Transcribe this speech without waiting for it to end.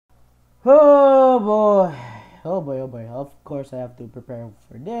Oh boy. Oh boy, oh boy. Of course I have to prepare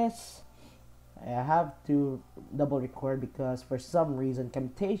for this. I have to double record because for some reason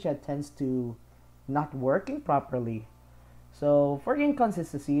Camtasia tends to not working properly. So for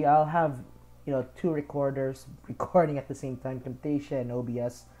inconsistency, I'll have two recorders recording at the same time, Camtasia and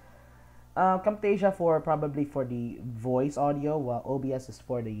OBS. Camtasia for probably for the voice audio, while OBS is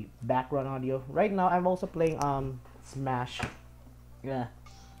for the background audio. Right now, I'm also playing Smash. Yeah.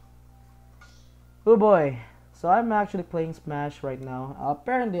 Oh boy. So I'm actually playing Smash right now.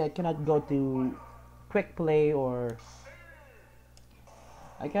 Apparently, I cannot go to Quick Play or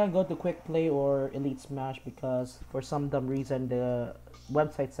Elite Smash because for some dumb reason the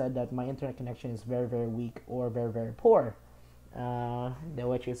website said that my internet connection is very very weak or very very poor,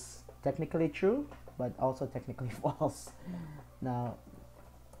 which is technically true but also technically false. Now,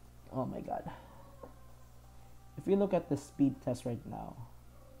 oh my god, if you look at the speed test right now,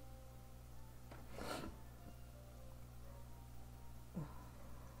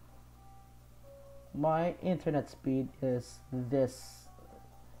 my internet speed is this.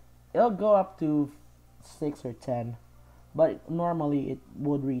 It'll go up to 6 or 10, but normally it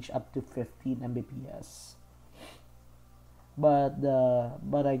would reach up to 15 mbps. But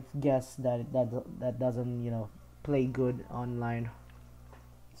I guess that doesn't play good online.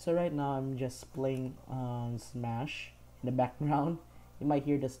 So right now I'm just playing Smash in the background. You might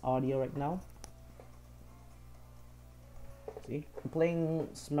hear this audio right now. See, I'm playing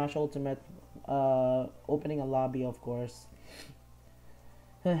Smash Ultimate, opening a lobby, of course,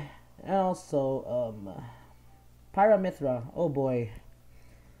 and also Pyra Mythra. Oh boy,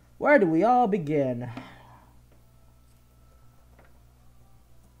 where do we all begin?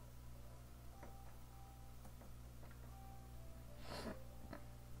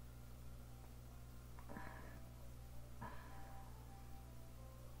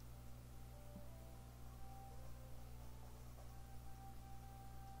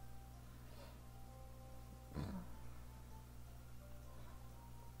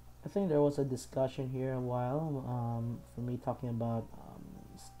 I think there was a discussion here a while for me talking about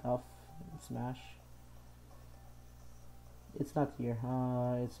stuff in Smash. It's not here.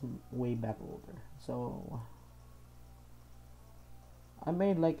 It's way back older. So I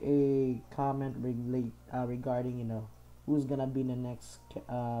made like a comment regarding who's gonna be the next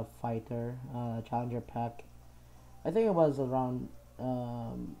fighter challenger pack. I think it was around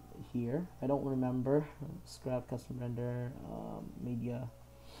here. I don't remember. Scrap custom render media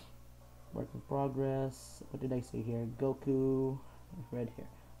work in progress. What did I say here? Goku. Red hair.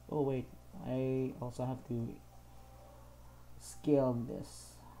 Oh wait, I also have to scale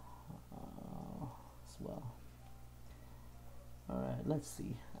this as well. Alright, let's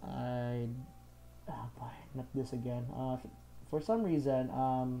see. Boy, not this again. For some reason,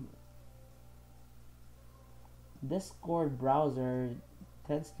 Discord browser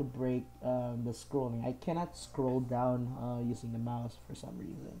tends to break the scrolling. I cannot scroll down using the mouse for some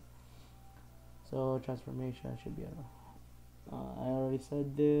reason. So transformation should be I already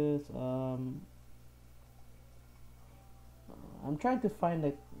said this. I'm trying to find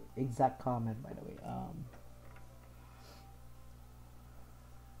the exact comment, by the way.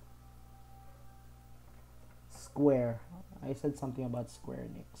 Square. I said something about Square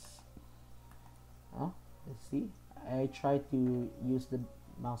Enix. Huh? Let's see. I tried to use the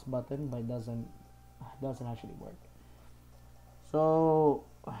mouse button, but it doesn't actually work. So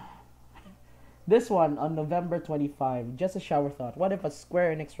this one on November 25. Just a shower thought. What if a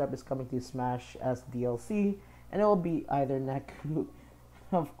Square Enix rep is coming to Smash as DLC, and it will be either Neku?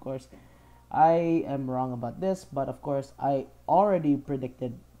 Of course, I am wrong about this, but of course I already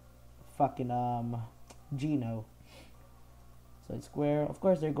predicted fucking Gino. So it's Square. Of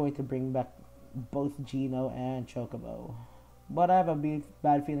course they're going to bring back both Gino and Chocobo. But I have a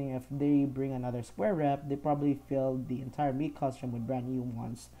bad feeling if they bring another Square rep, they probably fill the entire Mii costume with brand new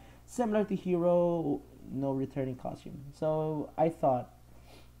ones. Similar to Hero, no returning costume. So I thought.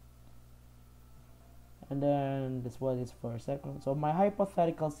 And then this one is for a second. So my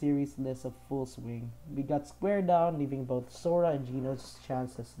hypothetical series list of full swing. We got Square down, leaving both Sora and Gino's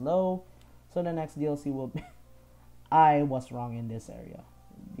chances low. So the next DLC will be... I was wrong in this area.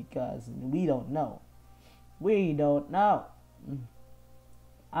 Because we don't know. We don't know.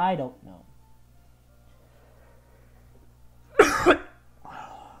 I don't know.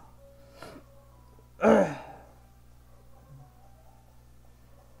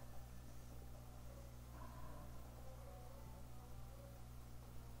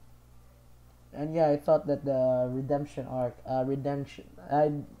 And yeah, I thought that the redemption arc, redemption.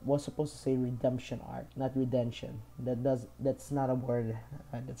 I was supposed to say redemption arc, not redemption. That's not a word.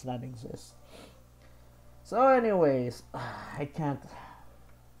 That's not exist. So, anyways, I can't.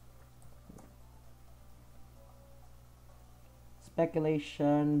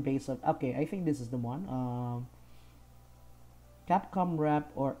 Speculation based on. Okay, I think this is the one. Capcom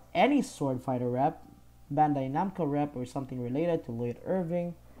rep or any sword fighter rep, Bandai Namco rep or something related to Lloyd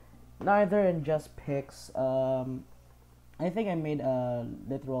Irving. Neither and just picks. I think I made a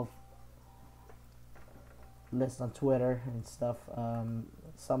literal list on Twitter and stuff.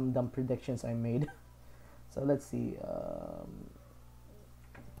 Some dumb predictions I made. So let's see.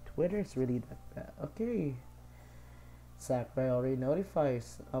 Twitter's really that bad. Okay. Sakurai already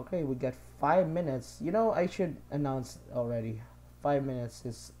notifies. Okay, we got 5 minutes. You know, I should announce already. 5 minutes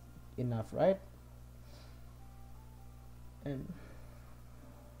is enough, right? And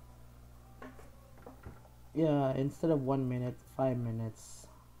yeah, instead of 1 minute, 5 minutes.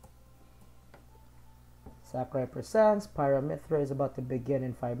 Sakurai presents. Pyra Mythra is about to begin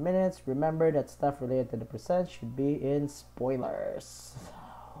in 5 minutes. Remember that stuff related to the present should be in spoilers.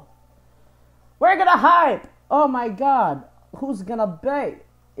 We're gonna hype! Oh my god! Who's gonna be?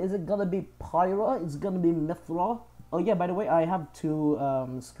 Is it gonna be Pyra? Is it gonna be Mythra? Oh yeah, by the way, I have two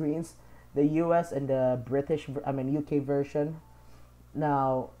screens. The US and the UK version.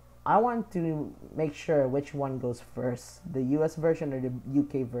 Now, I want to make sure which one goes first. The US version or the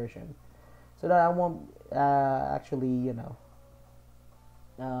UK version. So that I won't actually, you know,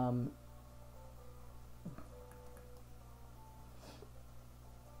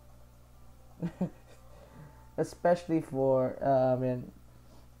 especially for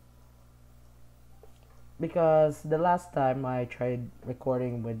because the last time I tried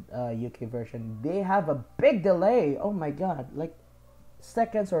recording with UK version, they have a big delay. Oh my god, like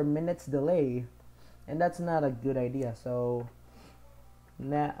seconds or minutes delay, and that's not a good idea. So,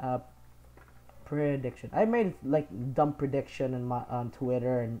 prediction. I made like dumb prediction on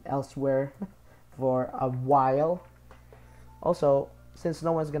Twitter and elsewhere for a while. Also, since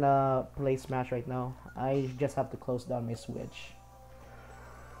no one's gonna play Smash right now, I just have to close down my Switch.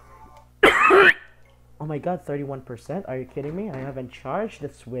 Oh my god, 31%? Are you kidding me? I haven't charged the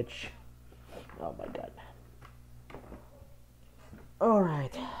Switch. Oh my god.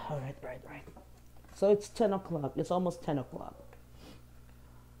 Alright. Right. So it's 10 o'clock. It's almost 10 o'clock.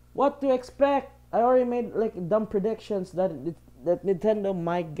 What to expect? I already made like dumb predictions that Nintendo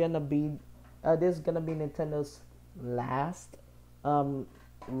might gonna be this is gonna be Nintendo's last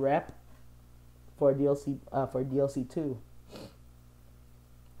rep for DLC 2.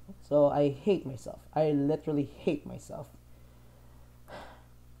 So I hate myself. I literally hate myself.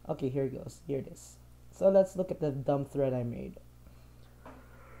 Okay, here it goes. Here it is. So let's look at the dumb thread I made.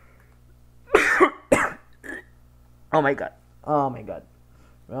 Oh my god.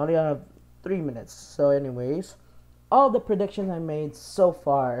 We only have 3 minutes. So anyways, all the predictions I made so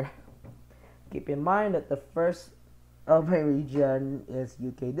far. Keep in mind that the first of my region is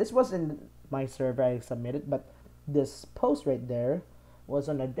UK. This was in my server I submitted, but this post right there was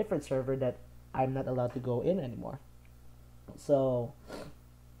on a different server that I'm not allowed to go in anymore. So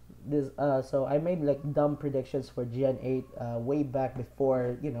this so I made like dumb predictions for Gen 8 way back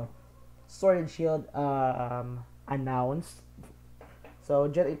before, you know, Sword and Shield announced. So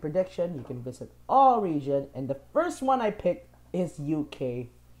Gen 8 prediction, you can visit all region, and the first one I picked is UK.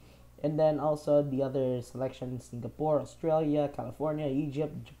 And then also the other selection: Singapore, Australia, California,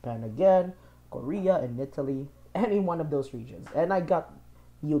 Egypt, Japan again, Korea, and Italy. Any one of those regions. And I got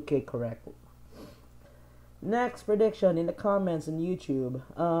UK correct. Next prediction in the comments on YouTube.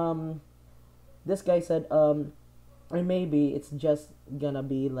 This guy said, or maybe it's just gonna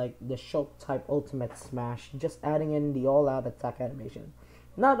be like the shock type ultimate smash, just adding in the all-out attack animation.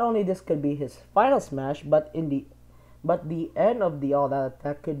 Not only this could be his final smash, but the end of the all-out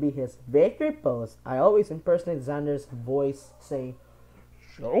attack could be his victory pose. I always impersonate Xander's voice saying,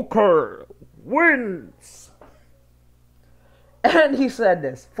 "Joker wins." And he said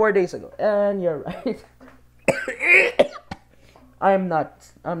this 4 days ago, and you're right. I'm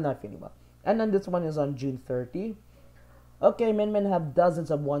not feeling well. And then this one is on June 30. Okay, Min Min have dozens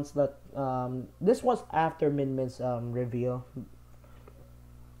of ones that this was after Min Min's reveal.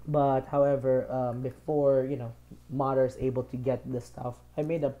 But however, before, you know, modders able to get this stuff, I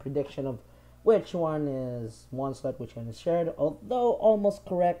made a prediction of which one is one slot, which one is shared, although almost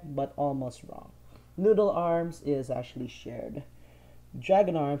correct but almost wrong. Noodle Arms is actually shared.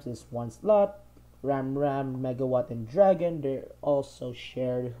 Dragon Arms is one slot. Ram, Megawatt, and Dragon, they're also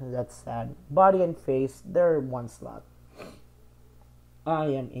shared. That's sad. Body and Face, they're one slot. I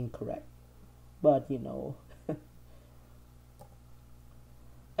am incorrect. but you know.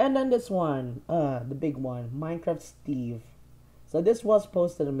 And then this one, the big one, Minecraft Steve. So this was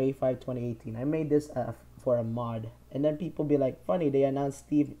posted on May 5, 2018. I made this for a mod. And then people be like, funny, they announced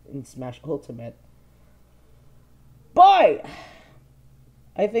Steve in Smash Ultimate. Boy!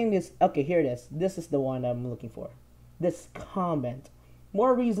 I think this, okay, here it is. This is the one I'm looking for. This comment.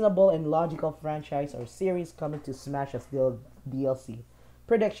 More reasonable and logical franchise or series coming to Smash as DLC.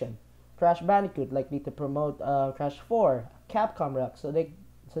 Prediction. Crash Bandicoot likely to promote Crash 4, Capcom Rock, so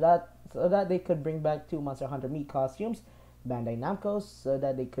that they could bring back 2 Monster Hunter Mii Costumes, Bandai Namco, so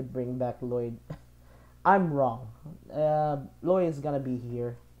that they could bring back Lloyd. I'm wrong. Lloyd is gonna be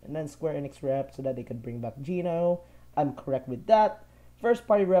here, and then Square Enix rep so that they could bring back Gino. I'm correct with that. First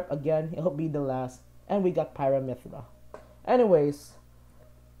party rep again. It'll be the last, and we got Pyra Mythra. Anyways,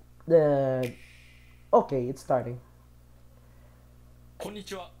 okay, it's starting. こんに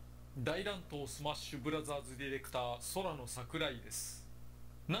ちは。大乱闘スマッシュブラザーズディレクター空の桜井です。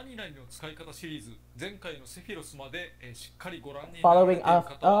何々の使い方シリーズ前回のセフィロスまでしっかりご覧になられている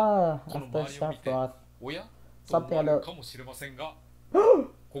方はこの周りを見ておやと思われるかもしれませんが今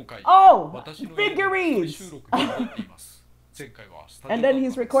回私の家で収録になっています。前回はスタジオ And then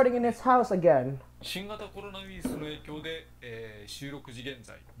he's recording in his house again. 新型コロナウイルスの影響で、収録時現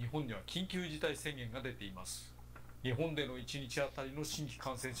在日本には緊急事態宣言が出ています。日本での1日あたりの新規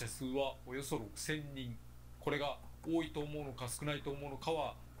感染者数はおよそ6000人。これが多いと思うのか少ないと思うのか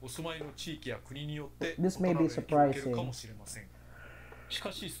はお住まいの地域や国によって異なる影響を受けるかもしれません。し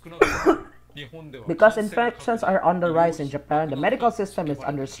かし少なくとも日本では Because infections are on the rise in Japan, the medical system is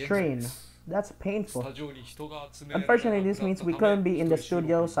under strain. That's painful. Unfortunately, this means we couldn't be in the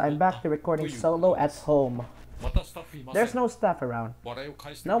studio, so I'm back to recording solo at home. There's no staff around.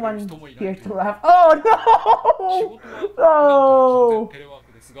 No one here to laugh. Oh no!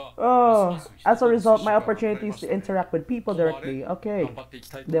 Oh, as a result, my opportunities to interact with people directly. Okay,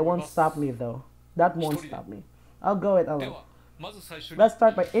 they won't stop me though. That won't stop me. I'll go it alone. Let's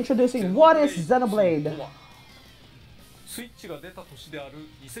start by introducing what is Xenoblade. スイッチが出た年である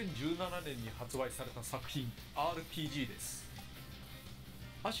2017年に発売された作品 RPG です。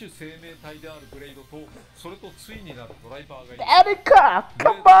亜種生命体であるブレイドとそれと対になるドライバーがいる。Erika,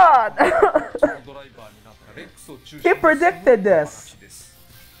 come on! ドライバーになったレックスを中心に He predicted this.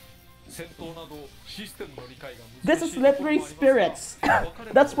 戦闘などシステムの理解が This is literally spirits.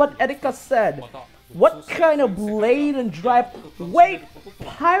 That's what Erika said. What kind of blade and drive? Wait,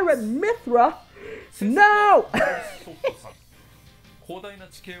 Pirate Mythra? No! 広大な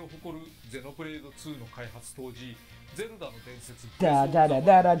地形を誇るゼノブレード2の開発当時、ゼルダの伝説そしてホ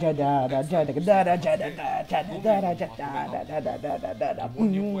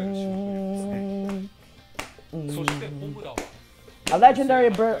ムラは A legendary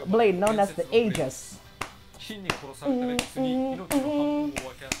blade known as the Aegis. 真に殺されたレックスに命の半分を分け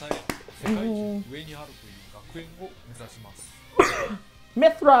与え、世界一上にあるという学園を目指します。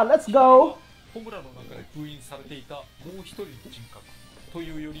Mythra, let's go! ホムラの中で封印されていたもう一人の人格と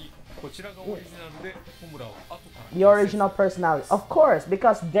いうより、こちらがオリジナルでホムラを後から The original personality. Of course,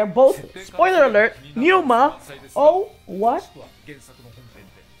 because they're both, spoiler alert, Numa. Oh, what?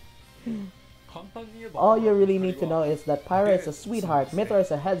 All you really need to know is that Pyra is a sweetheart, Mythra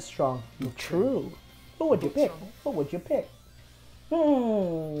is a headstrong. True. Who would you pick? Who would you pick?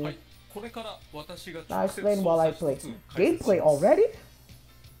 Now explain while I play. Gameplay already?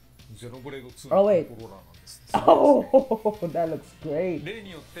 Oh wait. Oh, that looks great.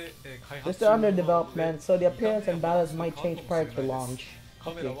 They're still under development, so the appearance and balance might change prior to launch.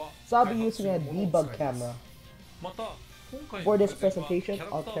 Okay. So I'll be using a debug camera. For this presentation,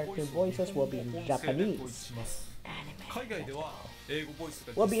 all character voices will be in Japanese.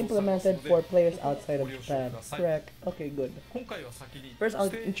 Will be implemented for players outside of Japan. Correct. Okay, good. First, I'll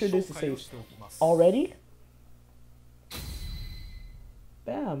introduce the stage. Already?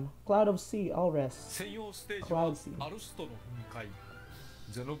 Bam! Cloud of Sea, all rest. Cloud Sea.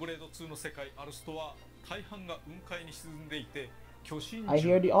 I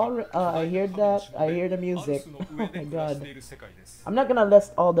hear the I hear that. I hear the music. Oh my god. I'm not gonna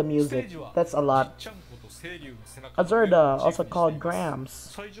list all the music. That's a lot. Azurda, also called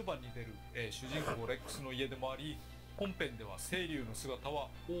Grams.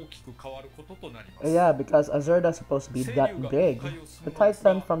 Yeah, because Azurda is supposed to be that big. The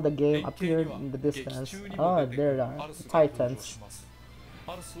Titan from the game appeared in the distance. Oh, there they are. The Titans.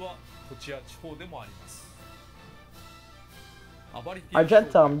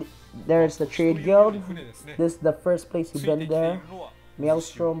 Argentum, there's the Trade Guild. This is the first place you've been there.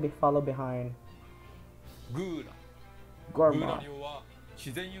 Maelstrom, be followed behind. Gorma.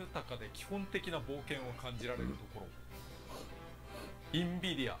 自然豊かで基本的な冒険を感じられるところ。イン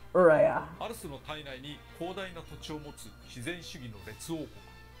ビディア、 Uraya. アルスの体内に広大な土地を持つ自然主義の列王国。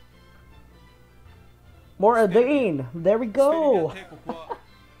 Moradine. There we スペルビア go. 帝国は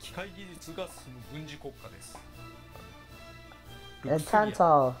機械技術が進む軍事国家です。 And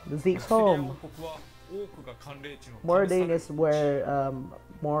Tantal, Zeke's home. 王国は多くが寒冷地の Moradine is where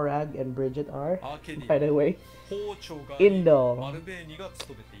Morag and Bridget are. アーケディ By the way. 法長が Indo. マルベーニが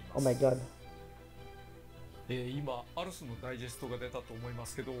務めています。 Oh my god. 今アルスのダイジェストが出たと思いま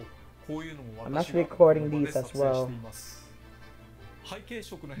すけど、こういうのも I'm 私 actually が recording この場で these as 撮影し well. ています。背景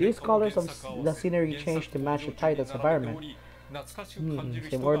色の変 These 化を colors 原 of 作合 the わせ scenery 原 changed 作 to 登 match 場 the 順に title's 並べて environment. おり、懐かしく感じる Same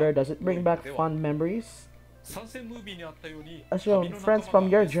人が order, does it 多 bring い back のでは。 fond memories? 参戦ムービーにあったように、 As shown, 旅の friends 仲間 from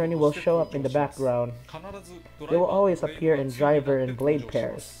が your your ゲスト journey と will して show 登 up in the 場します。 background. 必ずド They ライ will バー always とブレイ appear ブ in が強にな driver って and 登 blade 場しま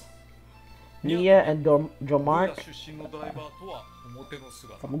pairs. す。 Mia and ミュ Jomark ーラ出身のドライバーとは表の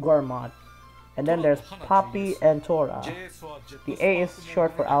姿。 from Gormod. And then there's Poppy and Tora. JS はジェット The スパー A ク is の short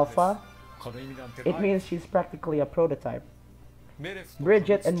for ものです。 Alpha. 他の意味なんて It ない。 means she's practically a prototype. メレフと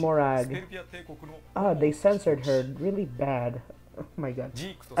Bridget and ス Morag. ペルビア帝国の Ah, they censored her really bad. Oh my god. ジ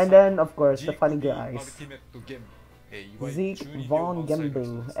ークと And サイ then, of course, the ジーク funny にアル guys. ティメットゲーム、いわゆる Zeke, 中二病 Von 満載の人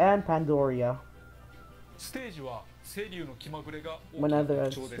Gembu, です。 and Pandoria. ステージは清流の気まぐれが大き One な other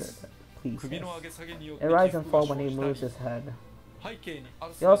特徴です。 please. 首 Yes. の上げ下げによって It rises 起 and 伏が falls when he 生 moves じ his たり、 head. 背景にア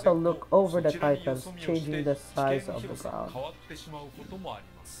ルス They が also 出る look と over そ the ちらによ titans, そ見をして changing the 視点 size の of the 広さが ground. 変わってしまうこともあり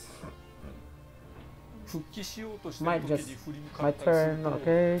ます。復帰しようとしてい Might る just 時に振り向か my ったりする turn, と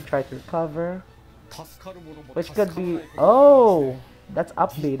okay, try to recover. 助かるものも Which 助か could ら be ないことも oh, that's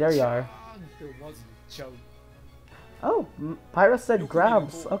up B, there you ジャ are. ーンってまず言っちゃう。 Oh, Pyra said よく見る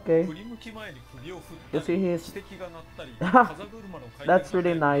grabs, と okay. 振り向き前に首を振った You see り、 his 汽笛が鳴ったり、風車の回転が That's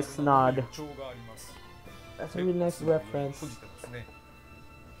really 速 nice くなる nod. 予兆があります。 That's a really nice 閉 reference. じてますね。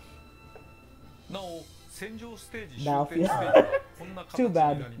なお、戦場ステージ Now, 終点ステージはこんな形 Too にな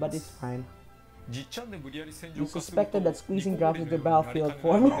bad, り but ま it's す。 fine. じっちゃんで無理やり戦 You 場化すると suspected that squeezing ニコ grabs ゴリ into の the ようになり battlefield か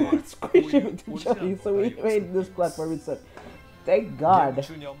ねない form ので would squish こう him いう into オリジナル jelly, の so we 対応を made this しています。 platform instead. Thank ゲーム God.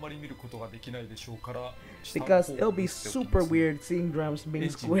 中にあんまり見ることができないでしょうから、 Because it'll be 下の方 super を映っておきますね。 weird seeing drums being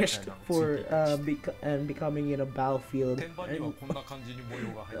squished for and becoming in a battlefield. 天板には And こんな感じに模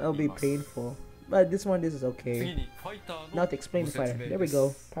様が it'll 入ってい be ます。 painful. But this one, this is 次 okay. にファイター Now の to explain ご the 説 fighter. 明 There で we go.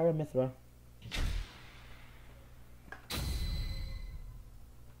 す。 Pyra Mythra.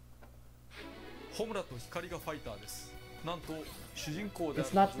 ホムラと光がファイターです。なんと主人公であ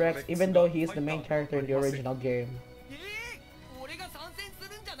It's る not はずの Rex, レックス even が though he is ファ the イタ main ー character で in the はありません。 original game. 俺が参戦す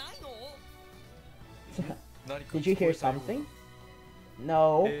るんじゃないの？何か Did you 聞こ hear えたような something?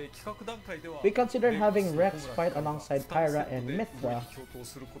 No. 企画段階では We considered レック having ス Rex とホム fight ラが alongside 二人 Pyra セット and で Mythra. 共闘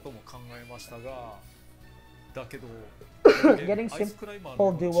することも考えましたが、だけど Getting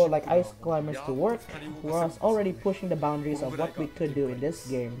simple duo like ice climbers to work was already pushing the boundaries of what we could do in this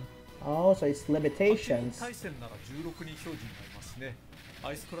game. Oh, so it's 単純に limitations. 対戦なら16人表示になりますね。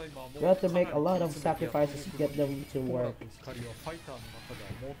アイスクライマーも We have to make a かな lot り of 詰めてやって sacrifices to おく get them to ホムラ work. と光はファイターの中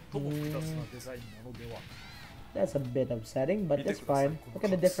では最も複雑なデザインなのでは。 That's a bit upsetting, but it's fine. Look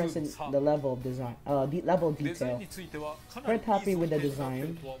at the difference in the level of design, level of デザイン detail. についてはかなり Quite happy with the いい装定になって design.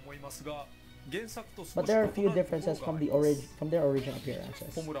 るとは思いますが、原作と少し But there are a 異 few なるところ differences が from あ the ります。 from their original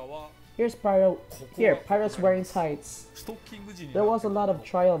appearances. ホムラは Here's Pyra. ここ Here, はここ Pyra's にあり wearing ます。 tights. ストッキング時に There was a lot of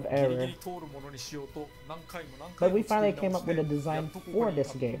trial of ギリギ error, リ通るものにしようと何回も何回 but も we 作り finally came 直 up し with a て design やっとここ for に this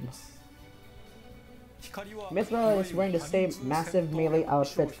たどり着 game. きます。光は Mythra is wearing the same massive melee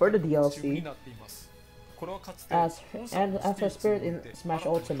outfit for the DLC これはかつて as 本作の and as her ステー spirit ジ in において Smash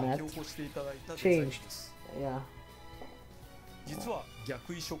新たに Ultimate 書き起こしていただいたデザイン changed. です。 Yeah. 実は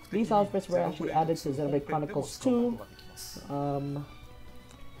逆移植的に These outfits were actually added to Xenoblade 本編でも Chronicles 使うこと 2. ができます。 Um,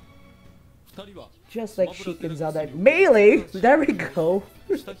 二人は just like Sheik and Zelda. Melee! There we go!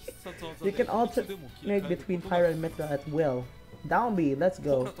 下必殺技 You で can いつでも切り替え alternate る between ことが Pyra でき and ます Mythra at will. Down B, let's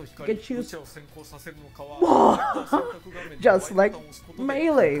ホム go. ラと You 光 can ど choose ちらを先行させるのかは just like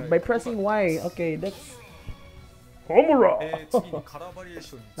melee by pressing Y. Okay, that's Homura. 次にカラーバリエー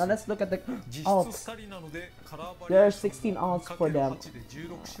ションについ Now て let's look at the 実質 alts. 2人なのでカラーバリエ There are ーション 16 alts for them, 8で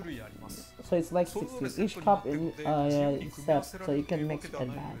16種類あります。 so it's like それぞれ 16. セッ Each トにな cup っている in ので自由に is 組み合わ set, せら so れ you るとい can うわ mix けでは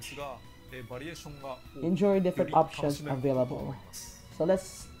and ないんです match. が、バリエーションが多く Enjoy よ different り options 楽しめると思 available. います。 So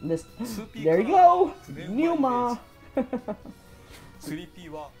let's list. 2P There you から go, 船 Numa. 3P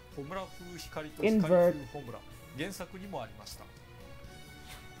はホムラ風光と Invert 光風ホムラ、原作にもありました。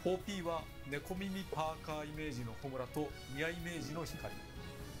4P は猫耳パーカーイメージのホムラとニアイメージの光。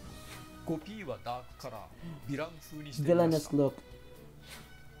5P はダークカラー、ヴィラン風にしてみました Villainous look.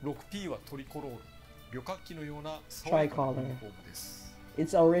 6P はトリコロール、旅客機のような爽やかなユニフォームです。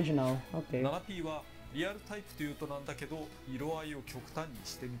It's original. Okay. 7P はリアルタイプというとなんだけど色合いを極端に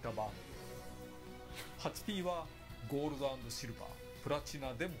してみた版。8P はゴールド&シルバー、プラチ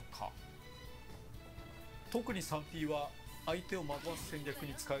ナでもか。特に 3P は相手を惑わす戦略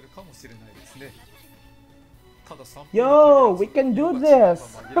に使えるかもしれないですね。ただ 3P Yo, we can do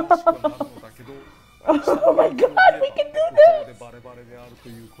this! Oh my god, we can do this! バレバレであると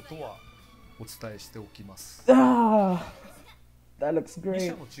いうことはお伝えしておきます。Ah, that looks 2 great.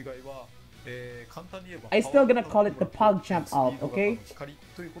 社の違いは、簡単に言えば I still gonna call it the PogChamp alt, okay? 光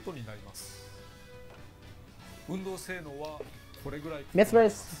ということになります。運動性能はこれぐらい。 Mythra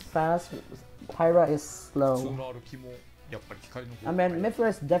is fast, Pyra is 普通 slow. の歩きもやっぱり光の方 I が mean, Mythra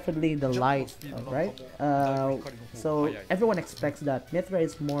is definitely the light, right? So everyone expects that Mythra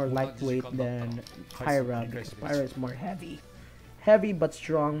is more lightweight than Pyra because Pyra is more heavy. Heavy but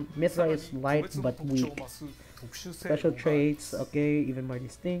strong. Mythra is light but weak. Special traits, okay, even more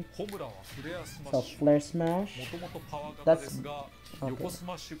distinct. ホムラはフレアスマ So ッシュ。 flare smash. もともとパワー型ですが、 That's- 横ス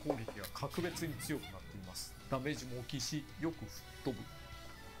マッシュ攻撃が格別に強くなっています。ダメージも大きいし、よく吹っ飛ぶ。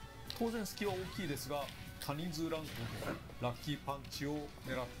当然隙は大きいですが、多人数乱闘でラッキーパンチを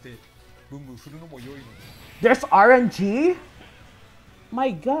狙ってブンブン振るのも良いので。 There's RNG?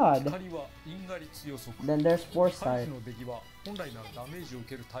 My god. 光は因果率予測。 Then there's 回 foresight. 避の出来は本来ならダメージを受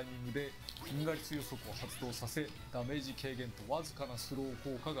けるタイミングで因果率予測を発動させ、ダメージ軽減とわずかなスロー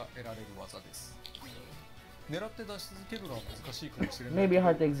効果が得られる技です。狙って出し続けるのは難しいかもしれない。 Maybe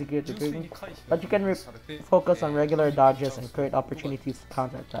hard to execute the 純粋 quickly, に回避が but you can されて focus on regular dodges and create opportunities to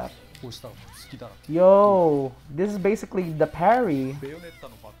counterattack. こうしたのも好きだらけ。 Yo, this is basically the parry. ベヨネッタ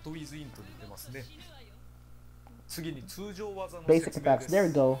のバッドウィズインと似てますね。次に通常技の Basic 説明 attacks. です。 There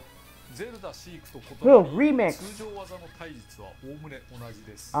we go. ゼルダシークと異 Whoa, なり remix. 通常技の対実はおおむね同じ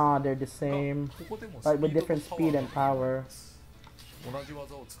です。 Ah, they're the same, ここでも but with スピード different と speed and パワー power. が同じ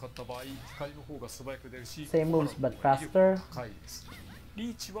技を使った場合、光の方が素早く出るし、 Same moves but faster. 高いです。リ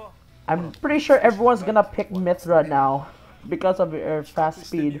ーチは I'm pretty sure everyone's gonna pick Mythra now because of her 比較 fast し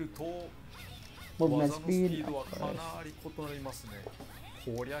てみ speed, ると movement 技のスピ speed. ードは Of か course. なり異なりますね。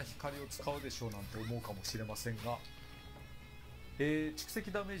こりゃ光を使うでしょうなんて思うかもしれませんが、蓄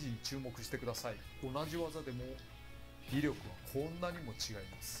積ダメージに注目してください。同じ技でも威力はこんなにも違い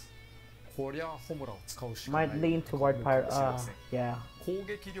ます。こりゃホムラを使うしかない Might lean と toward 思うか Pyra. もしれません。 Yeah. 攻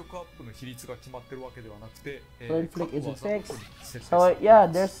撃力アップの比率が決まってるわけではなくて、Flame flick 各 isn't 技ごとに fixed. 設定 So されてい yeah,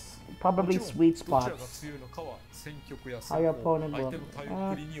 ます。 there's probably もちろん sweet どちらが spots. 強いのかは戦局や How 戦 your 法、 opponent 相 will. 手の対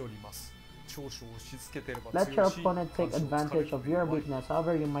応っぷりによります。長所を押し付けてれば Let 強 your いし、 opponent take 干渉を疲れ advantage る of と your 弱い。 weakness.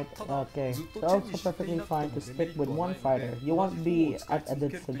 However, you might. ただ Okay, ずっと it's チェ also ンジしてい perfectly なくて fine も to デメリ stick ッ with トは one ないの fighter. で、 You 同 won't じ方 be を使い at a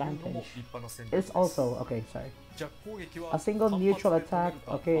続けるというのも disadvantage. 立派な戦略 It's です。 also okay. Sorry. 弱攻撃は A single 単発 neutral で止め attack. る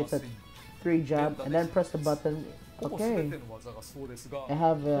か Okay, it's パー a スイング。 3 jab and then press the button. ほぼ全 Okay. ての技がそうですが、 I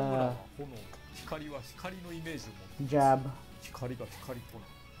have ホムラ a は炎、光は光のイメージを持っています。 jab. 光が光とな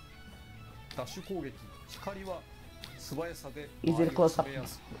る。ダッシュ攻撃、光は素早さで Easy to 周りを close 詰 up. めや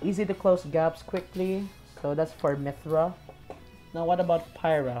すく。 Easy to close gaps quickly. So that's for Mythra. Now what about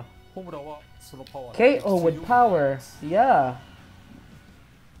Pyra? ホムラはそのパワーで KO with power. Yeah.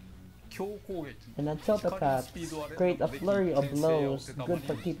 強攻撃、 And then tilt 光の attacks. スピードは連 Create 動 a でき、 flurry of 牽制や blows. お手玉 Good に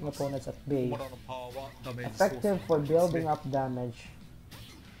for keeping opponents at ホ bay. ムラのパワーはダメージ操 Effective 作 for になります building ね。 up damage.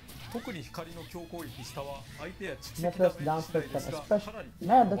 特に光の強攻撃下は相手や蓄積ダ Mythra's メー down ジ次第 flick で can すが、 especially. かなり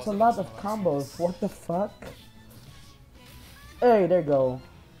Man, that's a lot of combos. What the fuck? Hey, there you go.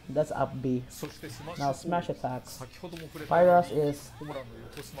 That's up B. そしてスマッシ Now ュ smash 攻撃、 attacks. 先ほども触れたよう Pyra's に is ホムラの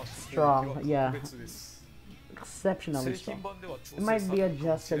横スマッシュ strong, 攻撃 yeah. は格別です。 exceptionally 製 strong. 品版では調 It 整 might さ be れるか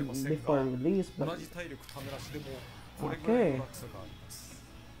もしれ adjusted ません before が、 release, 同 but じ体力ためなしでもこれぐらいの落差があります。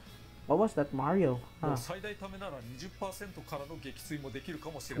 what was that Mario? も Huh. う最大ためなら 20% からの撃墜もできるか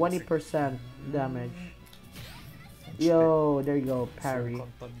もしれません。 20% damage. Yo, there you go, そう parry. 簡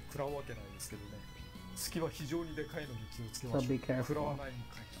単に食らうわけないですけどね。隙は非常にでかいのに気をつけま So しょ be う。食らわ careful. ないの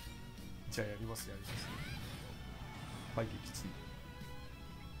かい。じゃあやりますやります。はい、撃墜。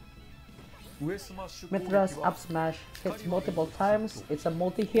上スマッシュ攻撃 Mythra's は up smash hits multiple times. It's a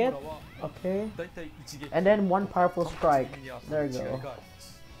multi-hit. ホムラは Okay. だいたい一撃 And then one powerful 単 strike. 発的に当た There る you 違いが go. ありま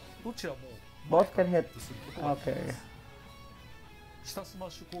すどちらも Both can hit. することができま Okay. す下スマ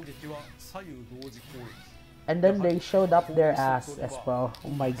ッシュ攻撃は左右同時攻撃 And then they showed up their ass as well. Oh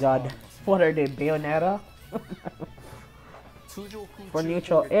my god. What are they, Bayonetta? 通常空 For 中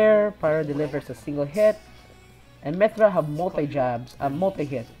neutral 攻撃 air, Pyra delivers a single hit. And Mythra have multi-jabs, a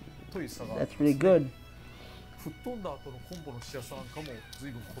multi-hit. という差が That's really good. 吹っ飛んだ後のコンボのしやすさなんかも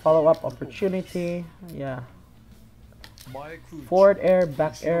随分 Follow up opportunity. Yeah. 前空中 Forward air,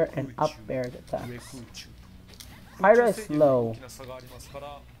 back air, and up air 上空 attacks. 中 Pyra is slow. 大きな差がありますか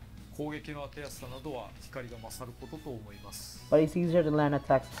ら攻撃の当てやすさなどは光が勝ることと思います。 But it's easier to land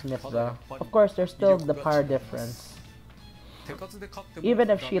attacks with Mythra. Of course, there's still the Pyra difference. 手数で勝っても Even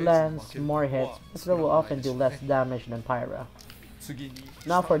if she ダメージ lands に負ける more ことは hits, Mythra will often do less damage than Pyra. 次に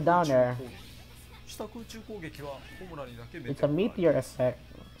Now for down air, 下空中攻撃はホムラにだけ it's a meteor effect.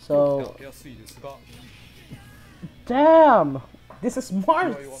 当 So, てやすいですが damn! This is 弱 smart!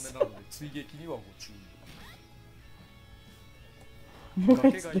 めなので追撃にはご注意。 What's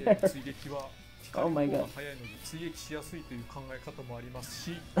崖外への there? 追撃は Oh 光 my の方 god. が速いので追撃しやすいという考え方もあります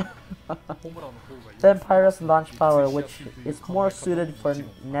しホムラの方が Then Pyra's launch power, which is more suited for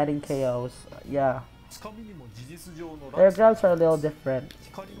netting KOs. Yeah. つかみにも事実上の Their grabs are a little different.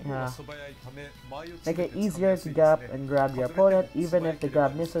 光の方が素早いため前を Make 詰め it て easier 掴み to や gap すいですね and grab your opponent, even if the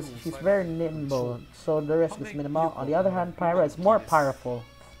grab misses. She's very nimble, so the risk is minimal. On the other hand, Pyra is more powerful.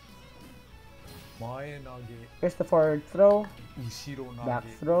 前投 Here's the forward throw, げ後ろ投 back げ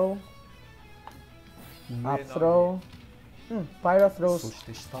throw, 上 up 投 throw. Pyra げ throws そし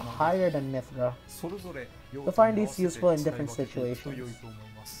て下投げ higher than Mythra. それぞれ You'll find these useful in different situations.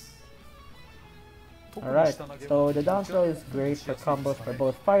 Alright, so the down throw is great for combos for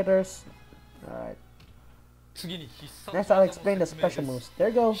both fighters. Alright, next I'll explain the special moves. There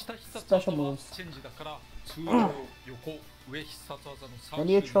you go, special moves. The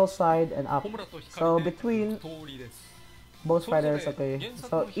neutral side and up. So between both fighters, okay.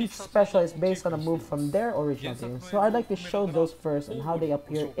 So each special is based on a move from their original game. So I'd like to show those first and how they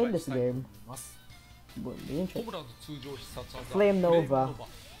appear in this game. Would be interesting. Flame Nova.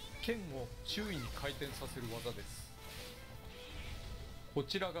 剣を周囲に回転させる技です。こ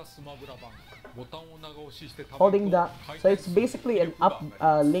ちらがスマブラ版。ボタンを長押しして Holding that, so it's basically an up,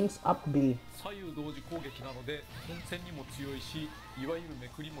 Link's up B. 左右同時攻撃なので本戦にも強いし、いわゆるめ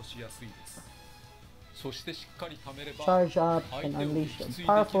くりもしやすいです。そしてしっかり貯めれば Charge up and unleash a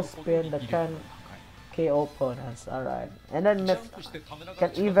powerful spin that can KO opponents. Alright, and then Myth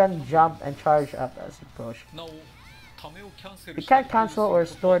can even jump and charge up as you approach. なおためをキャンセル You can't cancel or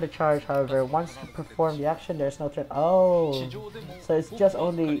store the charge, however. Once you perform the action, there's no turn. Oh, so it's just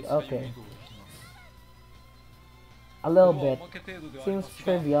only okay. A little bit. Seems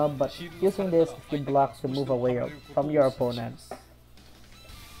trivial, but using this if you block to move away from your opponent.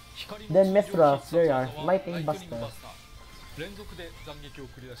 Then Mythra, there you are, Lightning Buster. 連続で斬撃を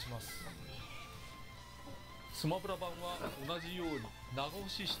繰り出します。スマブラ版は同じように長押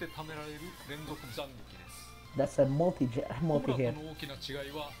しして貯められる連続斬撃です。 That's a multi-hit. ホムラとの大きな違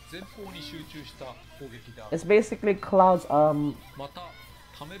いは前方に集中した攻撃である。 It's basically Cloud's また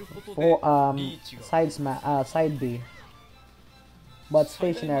貯めることで for リーチが side B, but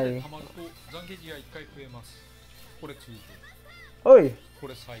最大まで stationary. 貯まると斬撃が1回増えます。これ通常。 Oi. こ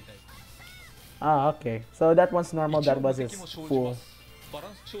れ最大。 Ah, okay. So that one's normal. That was his full.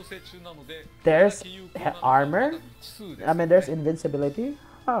 There's armor. I mean, there's invincibility.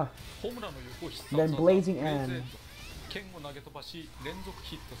 Huh. Then blazing end.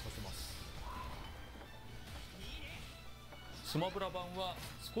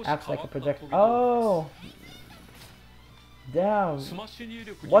 Acts like a projectile. Oh. Damn.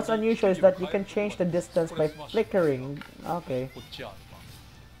 What's unusual is that you can change the distance by flickering. Okay.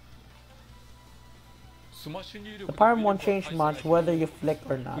 The power won't change much whether you flick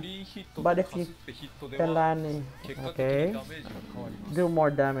or not. But if you can land in, okay, do more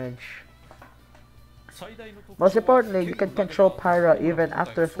damage. Most importantly, you can control Pyra even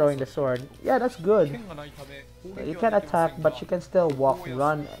after throwing the sword. Yeah, that's good. You can attack, but you can still walk,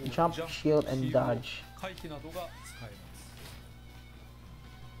 run, jump, shield, and dodge.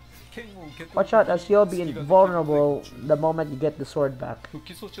 Watch out, as you'll be invulnerable the moment you get the sword back. You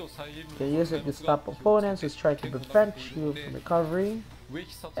can use it to stop opponents who try to prevent you from recovery,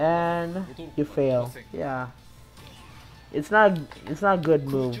 and you fail. Yeah, it's not a good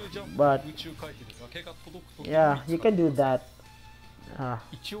move, but yeah, you can do that.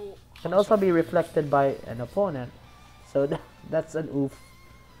 Can also be reflected by an opponent, so that's an oof.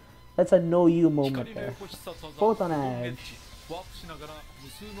 That's a no you moment there. Photon Edge. ワープしながら無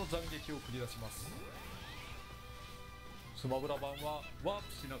数の斬撃を繰り出します。スマブラ版はワー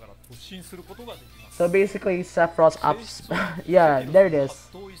プしながら突進することができます。So basically, Sephiroth's ups. Yeah, there it is.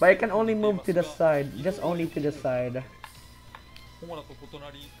 But it can only move to the side, just only to the side. ホモラと異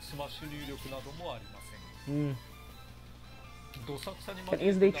なりスマッシュ入力などもありません。どさくさに can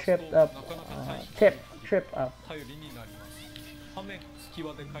easily trip up. Trip up. 頼りになります。反面隙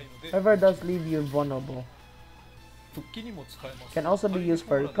はでかいので。However, does leave you vulnerable. Can also be used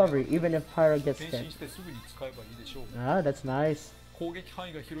for recovery, even if Pyra gets hit. Ah, that's nice. 攻撃範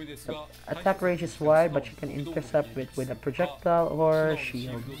囲が広いですが Attack range is wide, but you can intercept it with a projectile or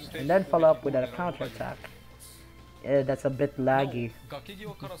shield, and then follow up with a counterattack. That's a bit laggy. 崖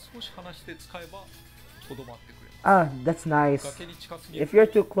際から少し離して使えばとどまってくれ Ah, that's nice. 崖に近すぎる If you're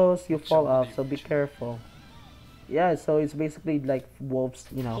too close, you fall off, so be careful. Yeah, so it's basically like Wolf's,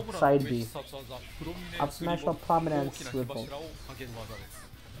 you know, ホムラの side 上 B. 必殺技プロミネン Up スリボ smash for 大 prominence きな with 火 Wolf. 柱を上げる技です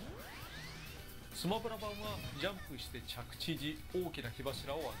スマブラ版はジャンプして着地時大きな火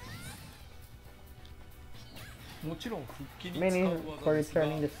柱を上げますもちろん復帰に使 Mini う for 技ですが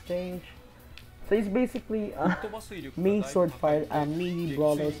returning the stage. So it's basically 吹っ飛ばす威力が Mii だいぶ sword 高い fight, ので Mii 激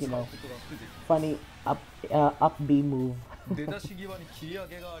brawlers, 戦 you に使う know, ことが出てきます funny up B move. 出だし際に切り上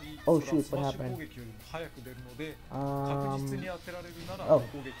げがあり Oh それは shoot, スマ what ッシュ happened? 攻撃よりも早く出るので確実に当てられるなら Oh.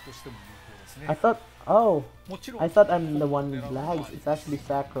 攻撃としても有効ですね I thought, oh, もちろん I thought I'm the one 狙 who うのは lags. It's actually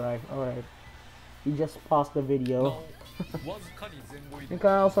Sakurai. Alright. You just paused the な video. おわずかに前後移 You 動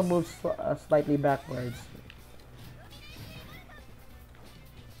can also move slightly backwards.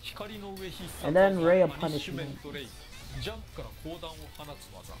 光の上必殺 And then 技 Ray of パニッシュメン Punishment. トレイジャンプから砲弾を放つ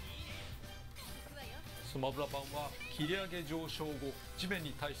技スマブラ版は切り上げ上昇後地面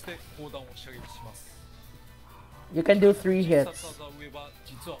に対して砲弾を射撃します You can do 3必 hits. 殺技上は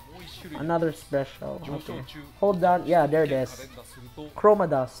実はもう一種類 Another special. 上 Okay. 昇中 Hold down. Yeah, there it カレ is. ンダーすると Chroma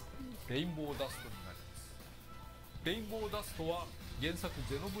dust. レインボーダストになりますレインボーダストは原作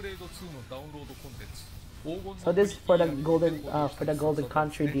ゼノブレード2のダウンロードコンテンツ So this is for the golden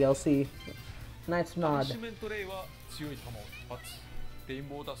country DLC. Nice パニッ nod. シュメントレイは強い弾を1発レイン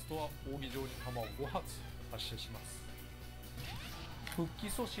ボーダストは扇状に弾を5発発射します復帰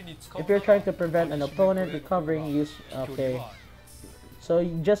阻止に使う If you're trying to prevent an opponent recovering, use okay. So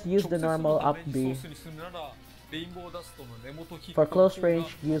you just use the normal up B. For close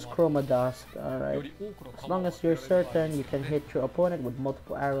range, use Chroma Dust. Alright. As long as you're certain, you can hit your opponent with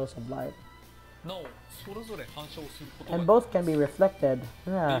multiple arrows of light. And both can be reflected.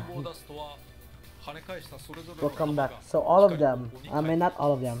 Yeah. We'll come back. So all of them. I mean, not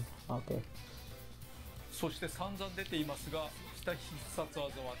all of them. Okay. そして散々出ていますが下必殺技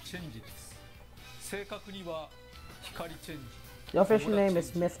はチェンジです正確には光チェンジ The official name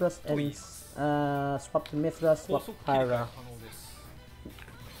is Mythra and swap to Mythra, swap Pyra.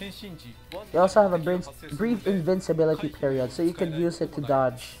 You also have a brief invincibility period, so you can use it to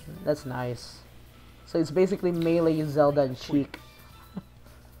dodge. That's nice. So it's basically melee Zelda and Sheik,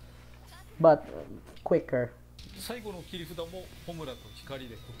 but quicker.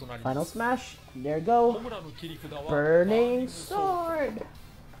 Final smash. There you go. Burning sword.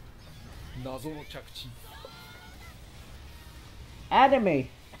 Anime.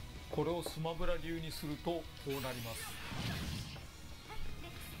 これをスマブラ流にするとこうなります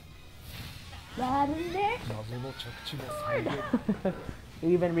謎の着地も再現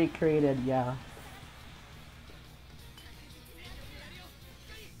Even recreated, yeah.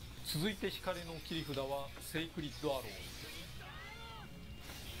 続いて光の切り札はセイクリッドアロー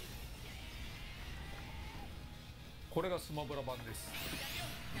これがスマブラ版です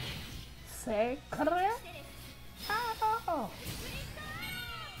セイクリッドアロー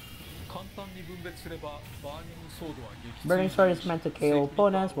簡単に分別すればバーニングソードは撃墜 Burning sword is meant to KO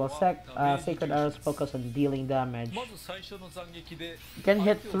opponents, while sacred arrows focus on dealing damage. まず最初の斬撃で You can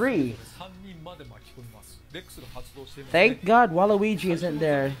hit 3. 3人まで巻き込みますレックスが発動しています Thank God Waluigi isn't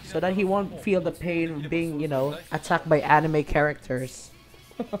there, so that he won't feel the pain of being, you know, attacked by anime characters.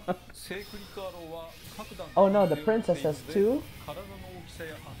 セイクリッドアローは各段 Oh no, the princesses too? 体の大きさ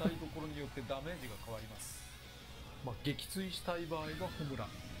や当たりどころによってダメージが変わります撃墜したい場合はホムラ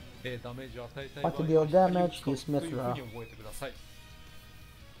ダメージを与えたい場合 But は to deal 光を damage, 使う use というふうに Mythra. 覚えてください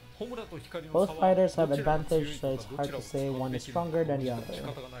ホムラと光の Both 差は fighters have どちらが強い advantage, so か it's ど hard ちら to を say 使う one べ is きなの stronger か than the 仕 other.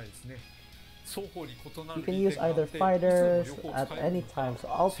 方がないですね双方に異な You る can 利 use 点があっ either て fighters いつも両方 at 使える any time,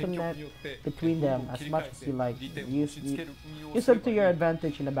 so 戦 alternate 局によって between them 切 as り much 替え as て you like. 利点を Use 押し付ける運用を use すれ them ば to いい your advantage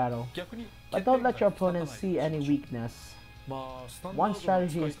in the battle. 逆に But 欠点 don't が let your 見つからない opponent see any weakness. まあスタンダー One ドな strategy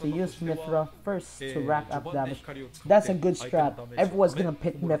使い is 方 to と use しては Mythra first to rack up 序盤で damage. 光を使って That's a good 相手の strat. ダメージを Everyone's 止め gonna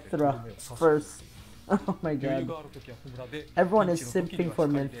pick ホムラで Mythra ダメージを刺す first. Oh my 余裕 god. がある時はホムラで Everyone ピン is チの時に simping は for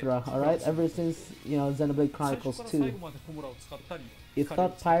光で Mythra, alright? Ever since, you know, Xenoblade 最 Chronicles 初から最 2. 後までホムラを使ったり You 光を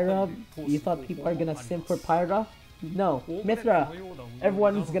thought 使ったり Pyra? で You 通す thought 方 people 法 are も gonna あり sim ま for す Pyra? No, 大 Mythra. のような運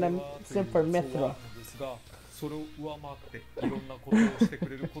用 Everyone's にな gonna るのではという sim for 予想は Mythra. あるのですがそれを上回っていろんなことをしてく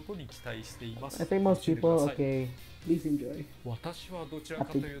れることに期待しています I think most people, okay, please enjoy. 私はどちらか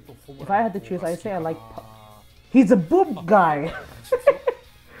というとホム If ラ I の had to 方 choose, が I'd 好き say I か like な He's a boob guy!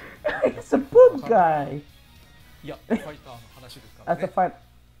 He's a boob guy! いやファイターの話ですから That's a ね fight.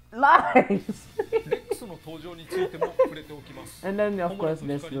 Lies! レックススの登場についても触れておきます。 And then of course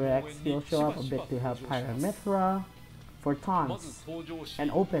this Rex, he'll show up a bit to help Pyra Mythra for まず taunts 登場し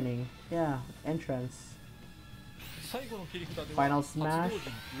and opening. Yeah, entrance. 最後の切り札で Final は smash 発動時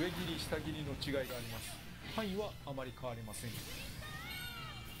に上切り下切りの違いがあります。範囲はあまり変わりません。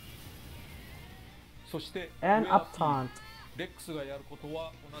そして And 上 up アピール taunt. レックスがやること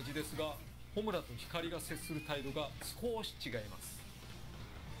は同じですが、ホムラと光が接する態度が少し違います。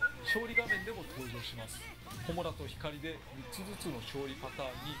勝利画面でも登場します。ホムラと光で3つずつの勝利パターン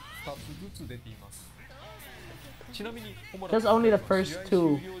に2つずつ出ています。ちなみにホムラと Just only the 光は first 試合 two.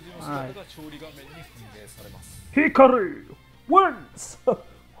 終了時の姿が勝利画面に判明されます。 Hikari wins!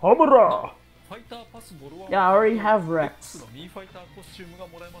 Hamura! ファイターパスボロワン Yeah, I already have レッ Rex. クスのミーファイターコスチュームが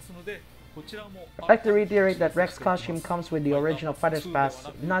もらえますので、こちらも I'd like to reiterate that Rex costume comes with the original Fighters Pass,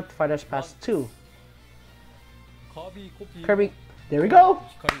 not Fighters Pass 2. カービーコピー Kirby, there we go!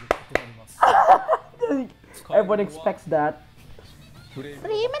 光ることになります。 Everyone expects that. フレーム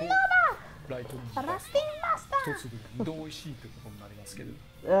ライトニングバスター一粒2度美味しいということになりますけど、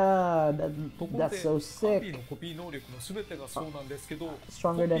 ところ That's で so カービー sick. のコピー能力のすべてがそうなんですけど、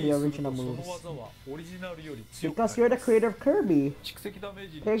 Stronger than the コピーする original と moves. その技はオリジナルより強く Because な you're り the ます。 creator of Kirby. 蓄積ダメー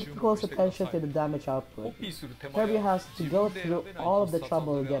ジに Pay 注目 close してくだ attention さ to い。 the damage コ output. ピーする手間 Kirby や has to 自 go 分で through 選べない all of the 必殺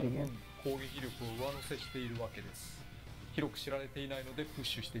trouble 技 of である getting 分 it. 攻撃力を上乗せしているわけです。広く知られていないのでプッ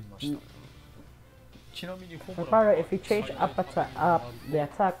シュしてみました。ちなみにホム For ラ Pyra, if you change up the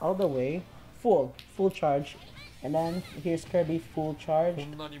attack all the way, full charge, and then here's Kirby full こ charge.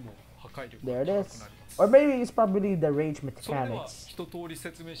 んなにも破壊力 There が it 高く is. なります。 Or maybe it's probably the rage それでは mechanics. 一通り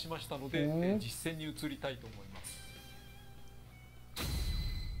説明しましたので、実践に移りたいと思います。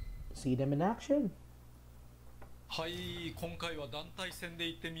 See them in action. はい、今回は団体戦で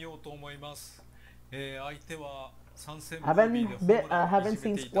行ってみようと思います。相手は参戦 Haven't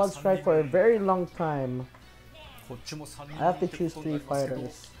seen Squad Strike for a very long time. こっちも3人 I have to ってこ choose とにな three りますけど、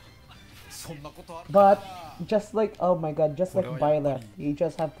 fighters. そんなことあるか But な。 just like, oh my god, just like Byleth, you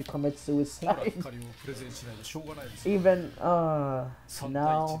just have to commit ホムラ suicide. 光をプレゼンしないとしょうがないですよ。 Even 3対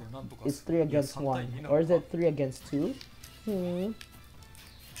now 1でなんとか it's 3 against いや、3対 1. 2な Or の is か it 3 against 2?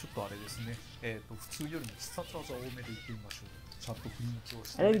 ちょっとあれですね。普通よりも必殺技を多めでいってみましょう。ちゃんと振り抜きを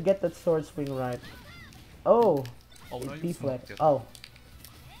して、 I ね。 didn't get that sword swing right. Oh, あ、同 it じですね。 deflect. Oh,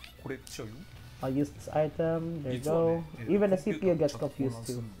 これ違うよ。 I'll use this item. There you 実は go. ね、Even the コンピュー CPU ター gets ちゃんと混 confused 乱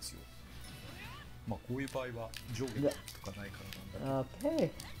する too. んですよ。まあこういう場合は上下とかないからなんだけど、 Okay.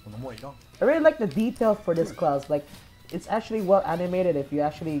 このもういらん。 I really like the detail for this clouds. Like, it's actually well animated if you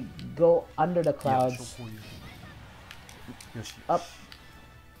actually go under the いや、 clouds. こういうの。よし。 Up.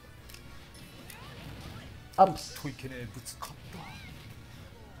 Ups. といけねえ、ぶつかった。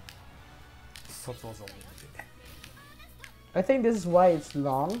必殺技を入れて。 I think this is why it's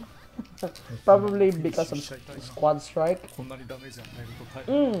long. Probably because of Squad Strike. こんなにダメージ与えると大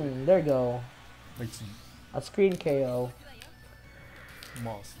変。 There you go. あいつに。 A screen KO.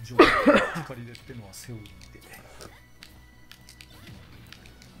 まあ、上下光でってのはセオリーで。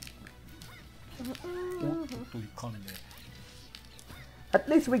おっといかんね。 At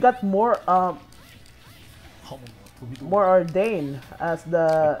least we got more 刃物が飛び道具。 more ordained as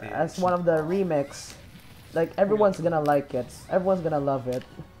one of the remix. Like everyone's gonna like it. Everyone's gonna love it.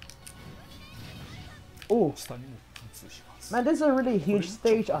 Ooh, 下にも貫通します。 man, this is a really huge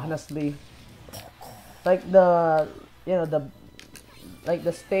stage, honestly. Like the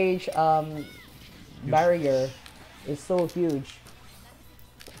the stage barrier is so huge.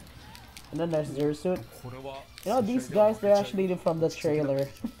 And then there's Zero Suit. これは You know, these guys, they're actually from the trailer.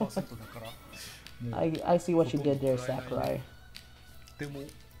 10%だからもう I see what you did there, Sakurai. でも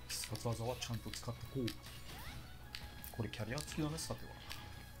必殺技はちゃんと使ってこう。これキャリア付きだね、さて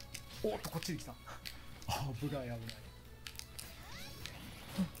は。おっとこっちに来た。危ない危ない。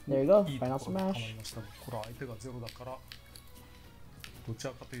 There you go, いいと final ころにはま smash. りました。これは相手がゼロだから、どち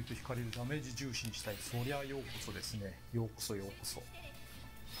らかというと光るダメージ重視にしたい。そりゃようこそですね。ようこそようこそ。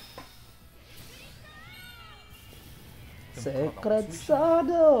 Secret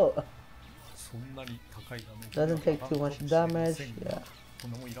Sado! そんなに高いダメージ Doesn't take too much damage. Yeah. こ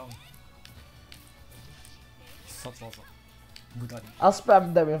んなもんいらん。必殺技。無駄に。 I'll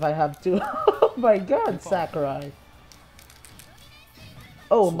spam them if I have to. Oh my god, Sakurai.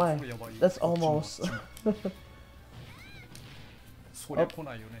 Oh my, that's almost. そりゃ来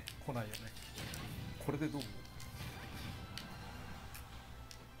ないよね。来ないよね。これでどう？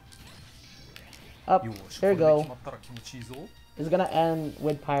 Up. よし、 Here こ you れで決 go. まったら気持ちいいぞ。 It's gonna end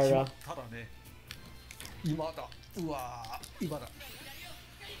with 決ま Pyra. ったらね。今だ。うわー、今だ。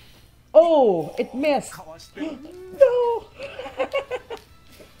 Oh, it missed. かわして。No.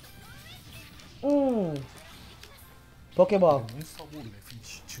 Mm. Pokeball. モンスターボールでフィニッ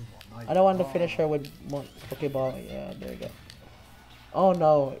シュチューンはない。 I don't want to finish her with Pokeball. Yeah, there you go. Oh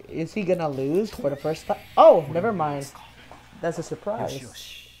no, is he gonna lose for the first time? Oh, never mind. That's a よし surprise. よ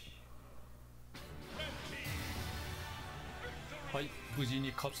し。はい、無事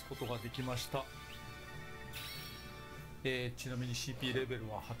に勝つことができました。ちなみに CP レベル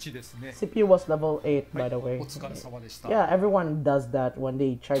は8ですね。CPU was level 8, by the はい、 way. お疲れ様でした。 Yeah, everyone does that when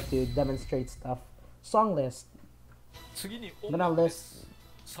they try to demonstrate stuff. Song list. 次に I'm gonna list.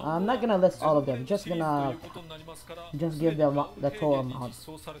 I'm not gonna list all of them. Just gonna just give them the total amount.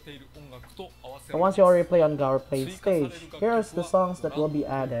 But once you already play on Gower Played stage, here's the songs that will be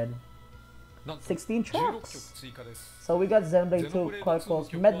added. 16 tracks. So we got Xenoblade 2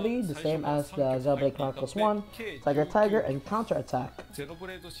 Chronicles Medley, the same as the Xenoblade Chronicles 1, Tiger Tiger, and Counter Attack.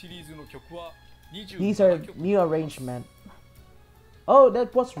 These are new arrangement. Oh,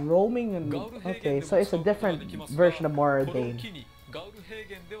 that was roaming and okay, so it's a different version of Moradane.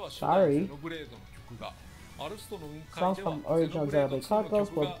 Sorry. Songs from original Xenoblade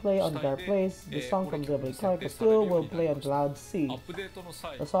Chronicles will play on Gar Plays. The song from Xenoblade Chronicles 2 will play on Cloud C.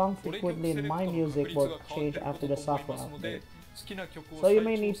 The song frequently in My Music will change after the software update. So you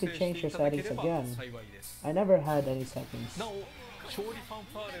may need to change your settings again. I never had any settings.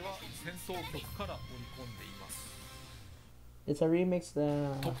 It's a remix.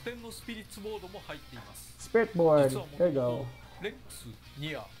 Spirit board. Here you go.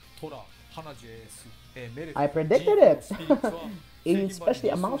 I predicted it, especially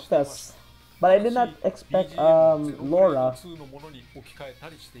amongst us. But I did not expect Laura.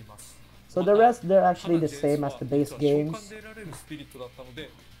 So the rest, they're actually the same as the base games.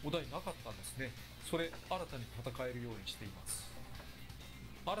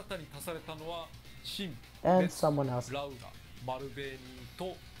 And someone else.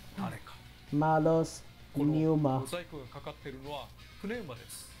 Malos Numa.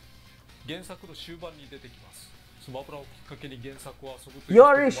 You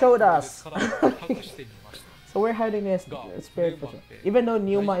already showed us. So we're hiding this spirit for sure. Even though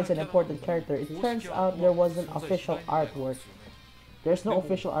Numa is an important character, it turns out there wasn't official artwork. There's no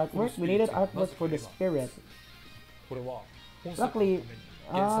official artwork. We needed artwork for the spirit. Luckily,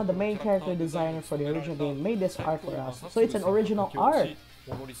 the main character designer for the original game made this art for us. So it's an original art.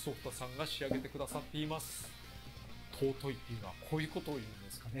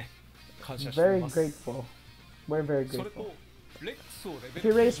 Very grateful. We're very grateful. If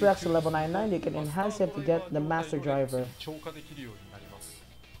you raise Rex to level 99, you can enhance him to get the Master Driver.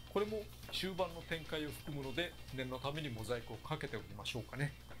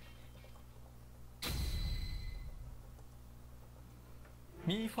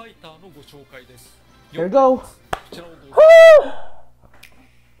 Here we go. Woo!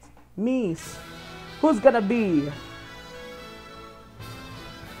 Mii's. Who's gonna be?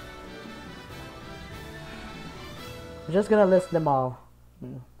 I'm just gonna list them all.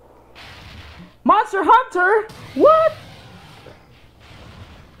 Monster Hunter? What?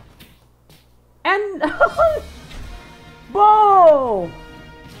 And Bo!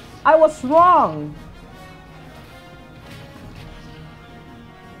 I was wrong.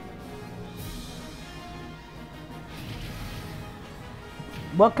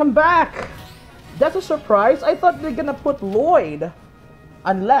 Welcome back. That's a surprise. I thought they're gonna put Lloyd.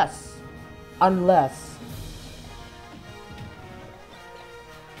 Unless.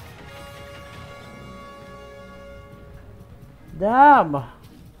 Damn.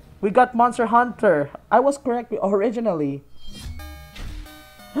 We got Monster Hunter. I was correct originally.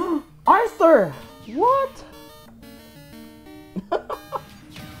 Arthur! What?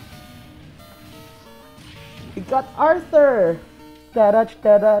 We got Arthur. And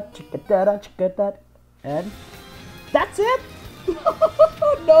that's it?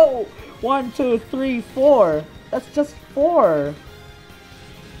 No. 1, 2, 3, 4. That's just 4.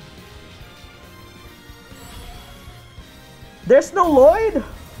 There's no Lloyd?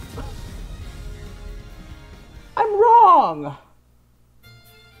 I'm wrong.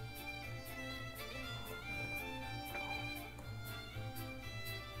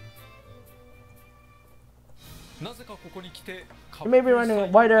 You may be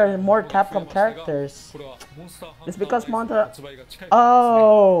wondering why there are more Capcom characters. It's because Monta...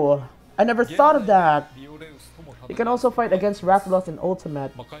 Oh! I never thought of that! You can also fight against Rathalos in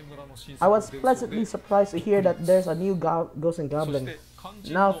Ultimate. I was pleasantly surprised to hear that there's a new Ghost and Goblin.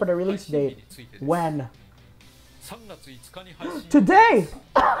 Now for the release date. When? Today!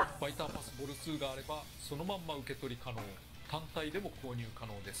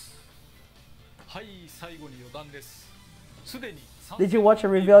 Did you watch a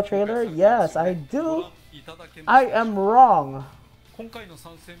reveal trailer? Yes, I do. I am wrong. 今回の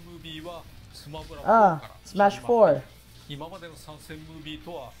参戦ムービーはスマブラ4 Ah, から Smash 4. 今までの参戦ムービー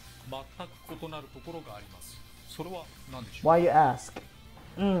とは全く異なるところがあります。それは何でしょう Why you ask?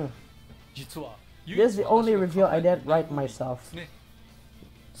 実は This is the only reveal I didn't write myself.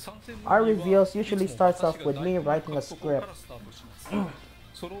 Our reveals usually starts off with me writing a script.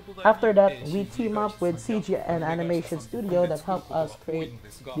 After that, we team up with CG and animation studio that help us create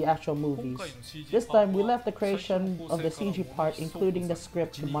the actual movies. This time, we left the creation of the CG part, including the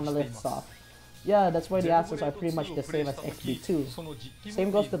script, to Monolith Soft. Yeah, that's why the assets are pretty much the same as XB2. Same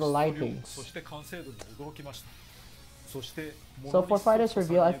goes to the lightings. So for Fighters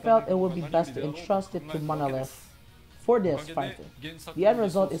reveal, I felt it would be best to entrust it to Monolith. For this fighter, the end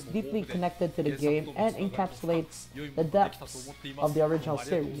result is deeply connected to the game and encapsulates the depths of the original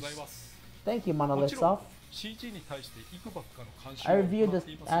series. Thank you, Monolith Soft. I reviewed the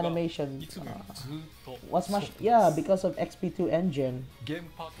animation. Was much, yeah, because of XP2 engine.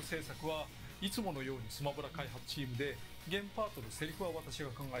 いつものようにスマブラ開発チームでゲームパートのセリフは私が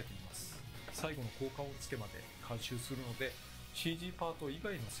考えています。最後の効果音付けまで監修するので CG パート以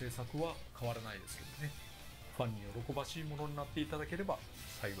外の制作は変わらないですけどね。ファンに喜ばしいものになっていただければ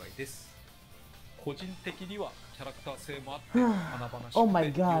幸いです。個人的にはキャラクター性もあって華々しくて良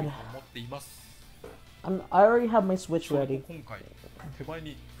いと思っています。I already have my Switch ready. 今回手前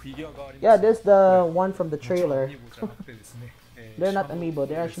にフィギュアがあります。Yeah, this is the one from the trailer. They're not amiibo,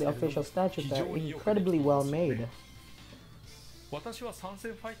 they're actually official statues that are incredibly well made. After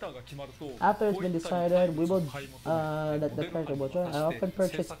it's been decided, we will that the character will join. I often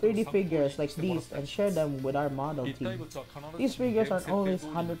purchase 3D figures like these and share them with our model team. These figures aren't always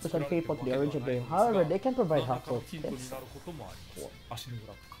 100% faithful to the original game, however, they can provide helpful tips.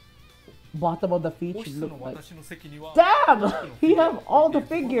 Bottom of the feet should look like... Damn! We have all the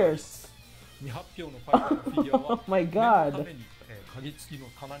figures! Oh my god!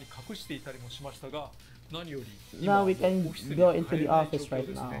 Now we can go into the office right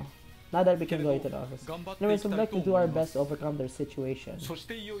now. Now that we can go into the office. Anyways, we'd like to do our best to overcome their situation.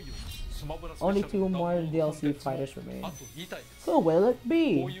 Only 2 more DLC fighters remain. Who will it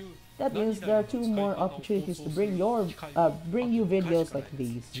be? That means there are 2 more opportunities to bring you videos like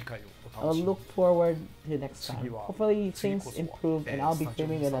these. I'll look forward to next time. Hopefully things improve and I'll be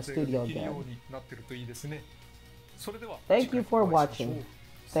filming in a studio again. Thank you for watching.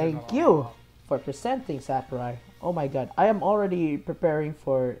 Thank you for presenting, Sakurai. Oh my god, I am already preparing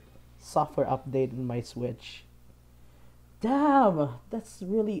for software update in my Switch. Damn, that's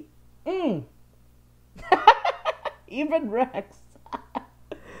really... Even Rex.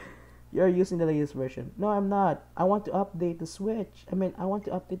 You're using the latest version. No, I'm not. I want to update the Switch. I want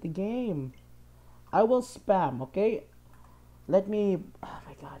to update the game. I will spam, okay? Let me... Oh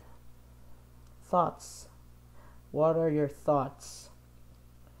my god. Thoughts. What are your thoughts?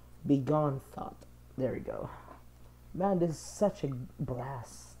 Be gone, thought. There we go. Man, this is such a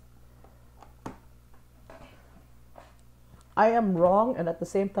blast. I am wrong, and at the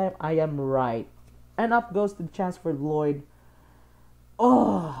same time, I am right. And up goes the chance for Lloyd.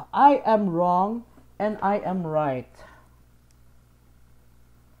 Oh, I am wrong, and I am right.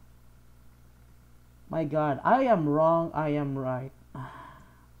 My god, I am wrong, I am right.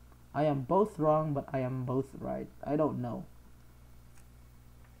 I am both wrong, but I am both right. I don't know.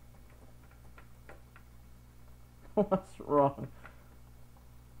 What's wrong?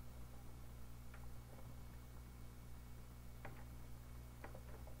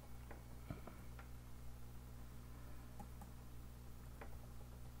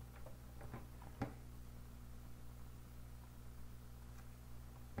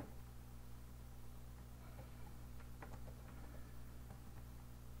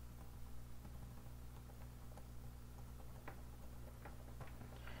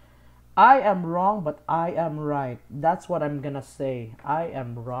 I am wrong, but I am right. That's what I'm gonna say. I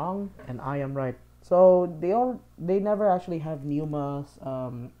am wrong, and I am right. So they never actually have Numa's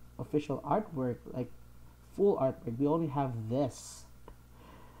official artwork, like full artwork. We only have this.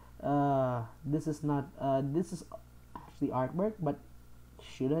 This is not. This is actually artwork, but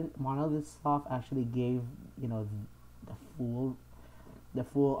shouldn't Monolith Soft actually gave the full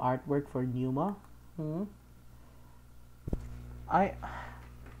artwork for Numa?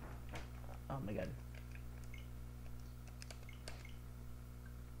 Oh my god.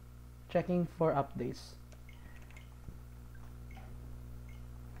 Checking for updates.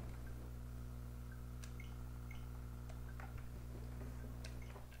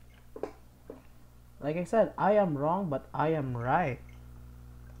 Like I said, I am wrong, but I am right.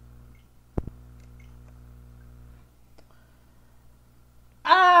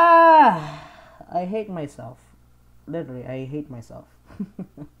 I hate myself. Literally, I hate myself.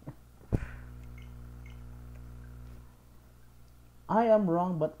 I am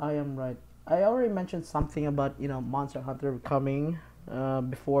wrong, but I am right. I already mentioned something about, you know, Monster Hunter coming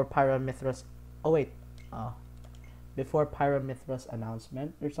before Pyra Mythra's. Oh wait, uh, before Pyra Mythra's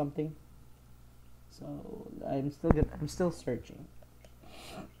announcement or something. So I'm still good. I'm still searching.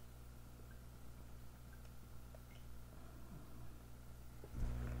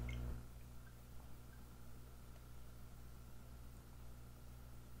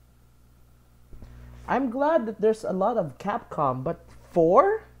 I'm glad that there's a lot of Capcom, but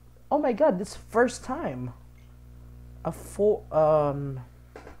four? Oh my god, this first time. A four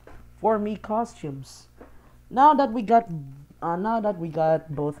Mii Costumes. Now that we got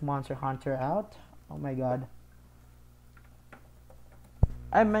both Monster Hunter out. Oh my god.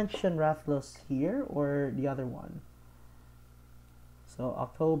 I mentioned Rathless here or the other one. So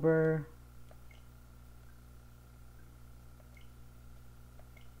October.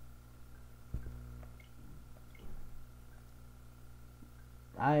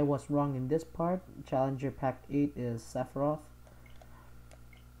 I was wrong in this part. Challenger Pack 8 is Sephiroth.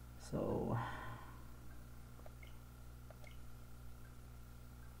 So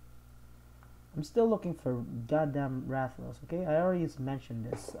I'm still looking for goddamn Rathalos. Okay, I already mentioned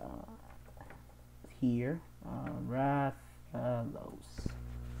this here. Rathalos.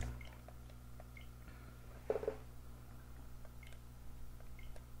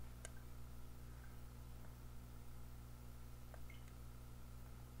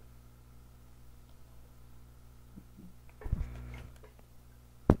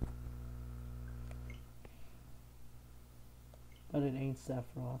 But it ain't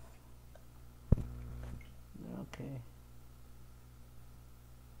Sephiroth. Okay.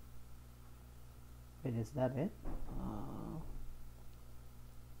 Wait, is that it?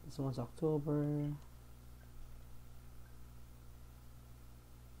 This one's October.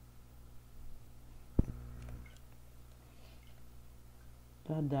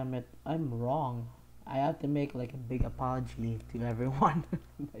 God damn it, I'm wrong. I have to make like a big apology to everyone.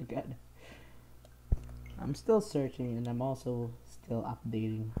 Oh my god. I'm still searching and I'm also still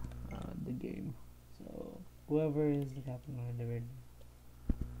updating the game. So whoever is the captain or the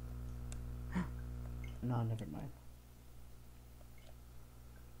no, never mind.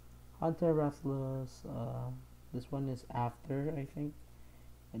 Hunter Rathalos, this one is after, I think.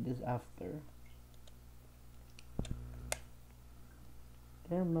 It is after.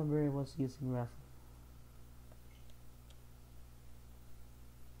 I remember I was using Rathalos.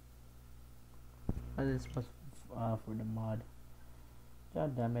 But this was for the mod.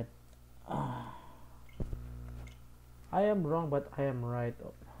 God damn it. I am wrong, but I am right.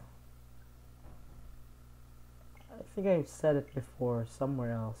 I think I've said it before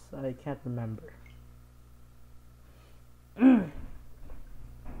somewhere else. I can't remember.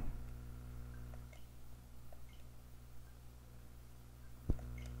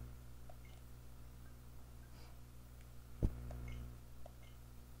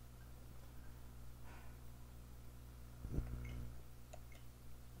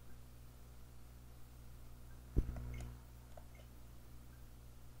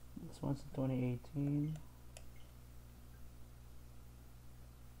 This one's 2018.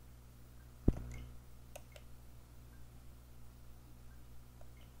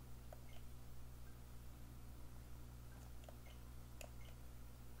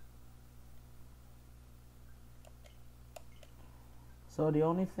 So the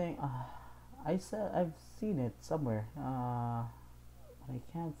only thing I said I've seen it somewhere, but I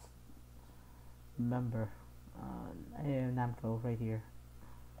can't remember. I have Namco right here.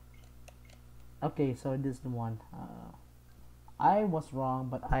 Okay, so this is the one. I was wrong,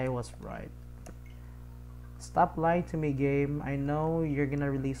 but I was right. Stop lying to me, game. I know you're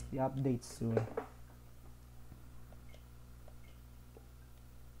gonna release the update soon.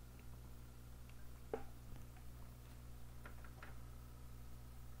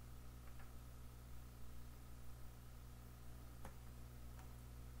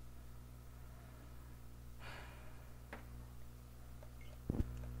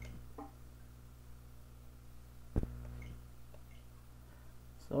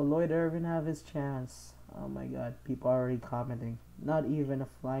 So Lloyd Irvin have his chance. Oh my god, people are already commenting. Not even a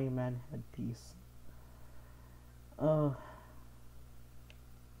flying man headpiece.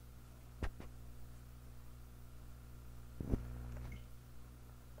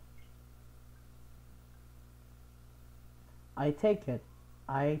 I take it.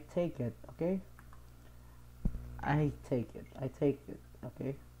 I take it, okay? I take it. I take it,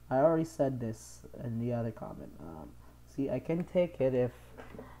 okay? I already said this in the other comment. See, I can take it if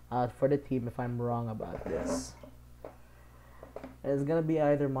for the team if I'm wrong about this. It's gonna be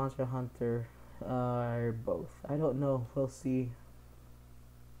either Monster Hunter or both. I don't know. We'll see.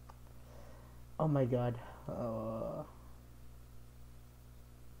 Oh my god.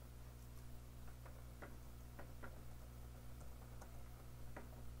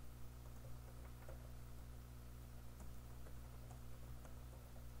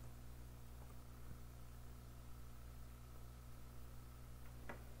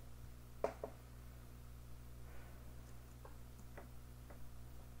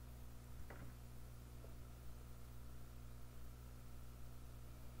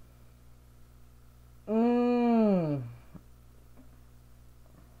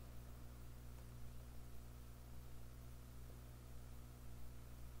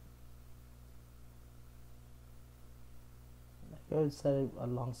 I would set it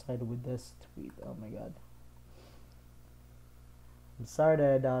alongside with this tweet. Oh my god. I'm sorry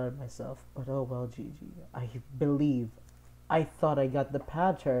that I doubted myself, but oh well, GG. I thought I got the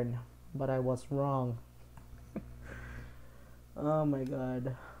pattern, but I was wrong. Oh my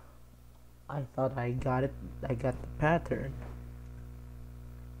god. I thought I got it. I got the pattern.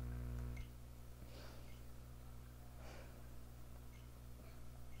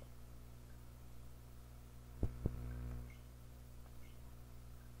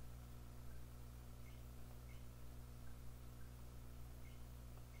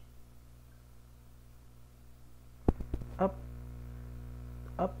 Up.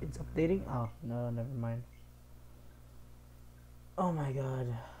 Up. It's updating. Oh, no, never mind. Oh my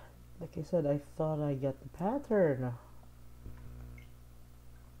god. Like I said, I thought I got the pattern.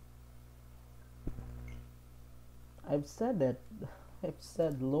 I've said it. I've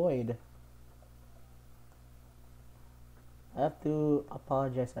said Lloyd. I have to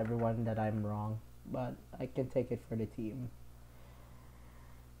apologize everyone that I'm wrong, but I can take it for the team.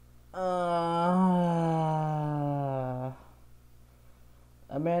 I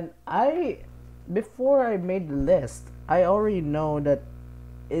mean, before I made the list, I already know that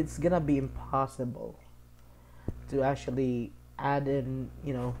it's gonna be impossible to actually add in,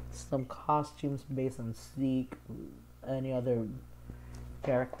 some costumes based on Zeke, any other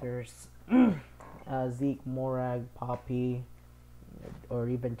characters, Zeke, Morag, Poppy, or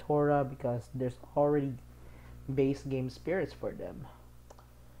even Tora, because there's already base game spirits for them.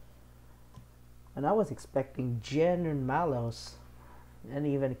 And I was expecting Jen and Malos, and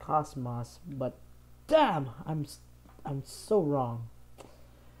even Cosmos, but damn, I'm so wrong.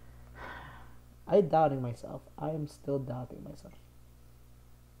 I'm doubting myself. I am still doubting myself.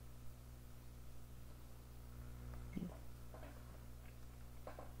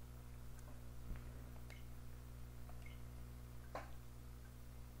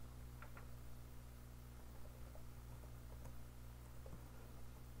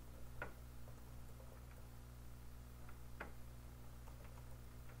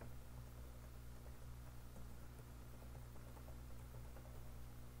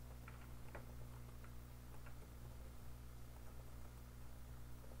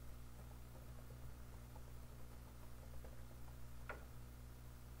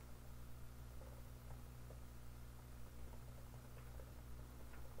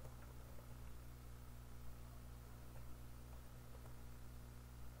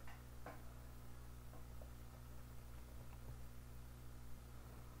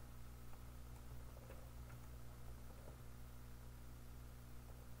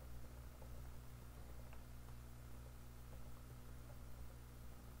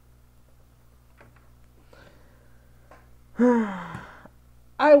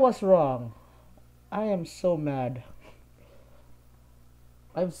 I was wrong. I am so mad.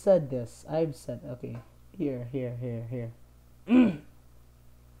 I've said this. Okay. Here.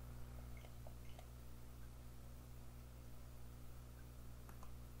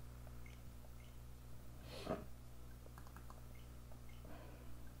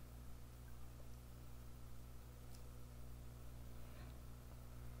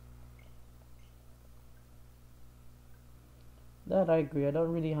 That I agree. I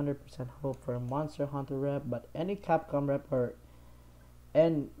don't really 100% hope for a Monster Hunter rep, but any Capcom rep or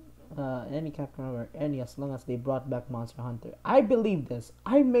any Capcom or any, as long as they brought back Monster Hunter. I believe this.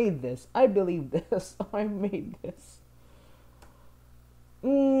 I made this. I believe this. I made this.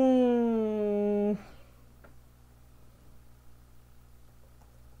 I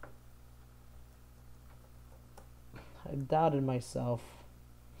doubted myself.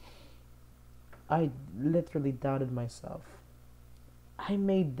 I literally doubted myself. I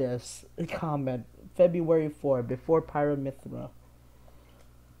made this comment February 4 before Pyra Mythra.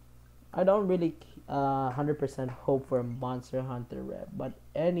 I don't really 100% hope for a Monster Hunter rep, but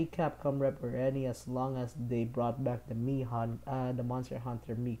any Capcom rep or any, as long as they brought back the Monster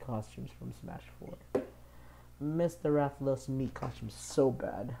Hunter Mii costumes from Smash 4. Mr. Rathlow's Mii costumes so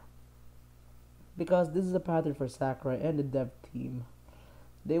bad. Because this is a pattern for Sakurai and the dev team.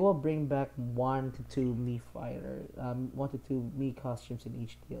 They will bring back 1 to 2 1 to 2 Mii costumes in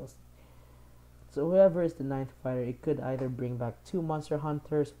each DLC. So whoever is the 9th fighter, it could either bring back 2 Monster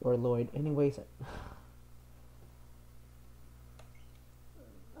Hunters or Lloyd. Anyways,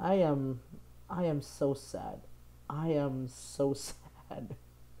 I am so sad. I am so sad.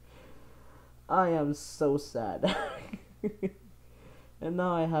 I am so sad. And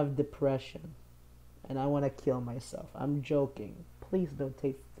now I have depression. And I want to kill myself. I'm joking. Please don't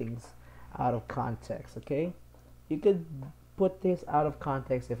take things out of context, okay? You could put this out of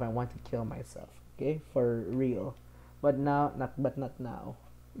context if I want to kill myself, okay? For real. But now, not now.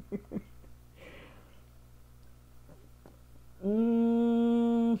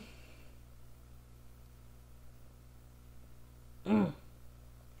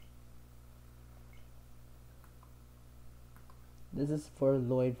 This is for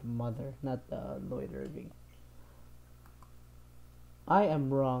Lloyd's mother, not Lloyd Irving. I am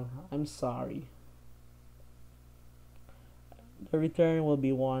wrong. I'm sorry. The return will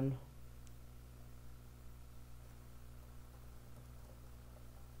be 1.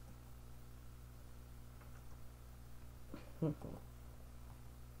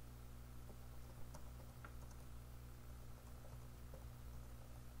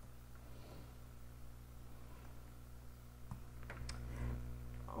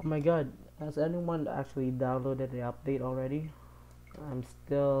 Oh my god, has anyone actually downloaded the update already? I'm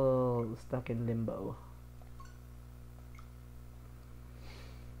still stuck in limbo.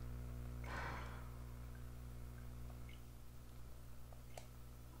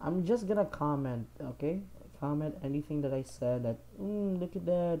 I'm just gonna comment, okay? Comment anything that I said that, look at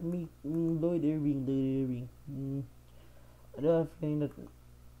that, Lloyd Irving, I don't have a feeling that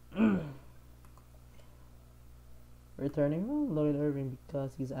returning Lloyd Irving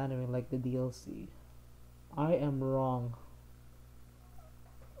because he's anime like the DLC. I am wrong.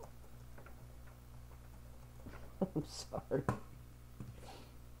 I'm sorry.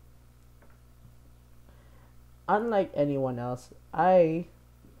 Unlike anyone else, I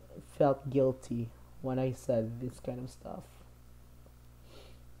felt guilty when I said this kind of stuff.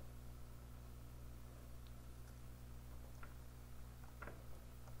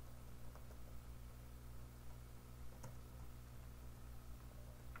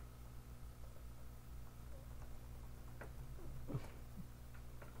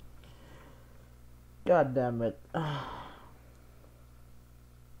 God damn it.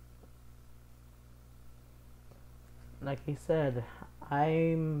 Like I said,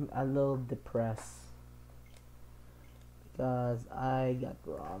 I'm a little depressed because I got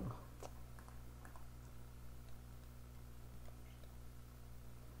wrong.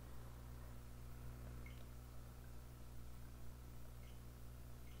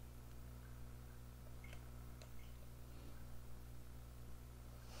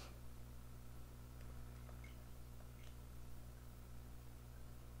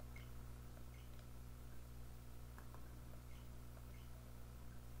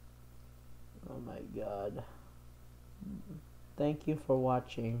 Oh my god. Thank you for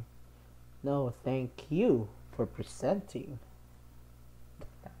watching. No, thank you for presenting.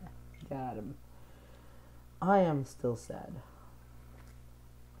 Got him. I am still sad.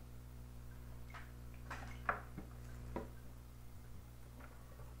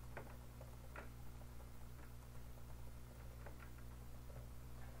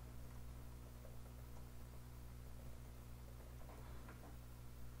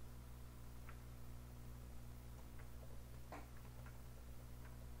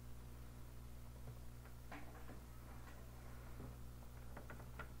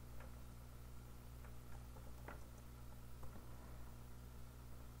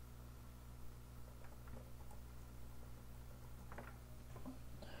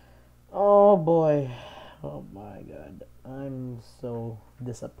 Oh boy. Oh my god. I'm so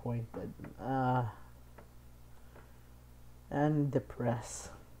disappointed. And depressed.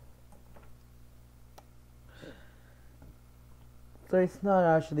 So it's not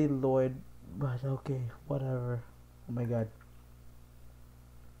actually Lloyd, but okay, whatever. Oh my god.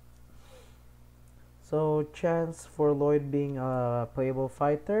 So chance for Lloyd being a playable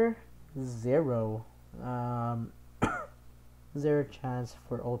fighter, 0. 0 chance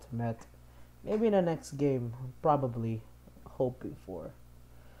for ultimate. Maybe in the next game, probably hoping for.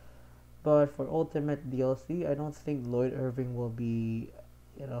 But for ultimate DLC, I don't think Lloyd Irving will be,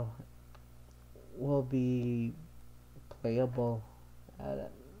 will be playable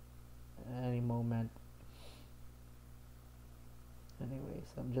at any moment.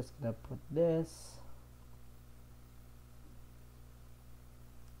 Anyways, I'm just gonna put this.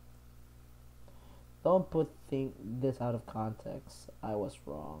 Don't put this out of context. I was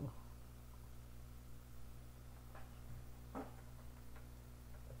wrong.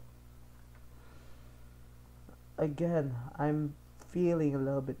 Again, I'm feeling a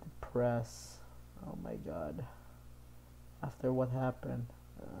little bit depressed. Oh my god. After what happened.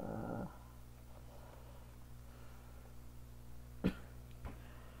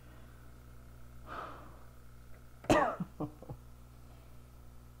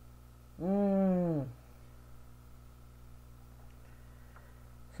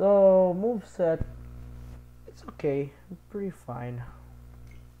 So, moveset, it's okay. Pretty fine.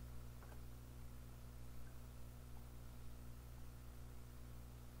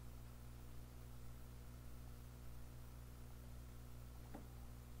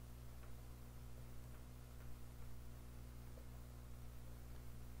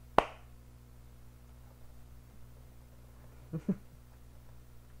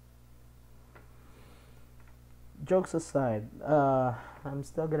 Jokes aside, I'm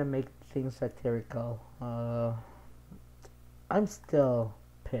still gonna make things satirical. I'm still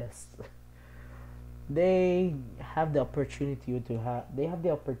pissed. They have the opportunity to have. They have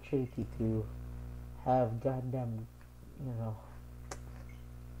the opportunity to have goddamn, you know.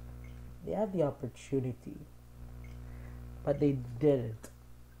 They have the opportunity, but they didn't.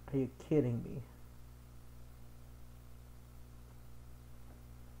 Are you kidding me?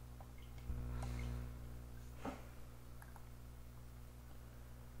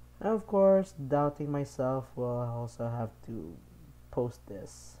 And of course, doubting myself will also have to post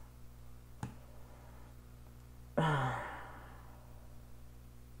this. I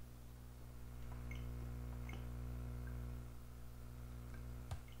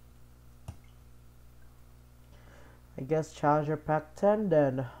guess Challenger Pack 10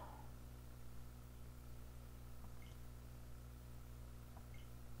 then.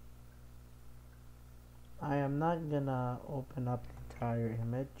 I am not gonna open up the entire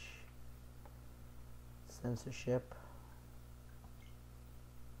image. Censorship.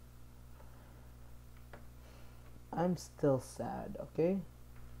 I'm still sad, okay?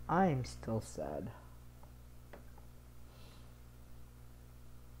 I'm still sad.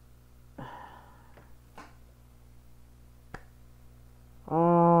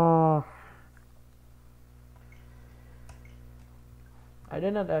 Oh, I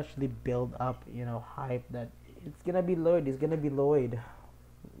did not actually build up, hype that it's gonna be Lloyd, it's gonna be Lloyd.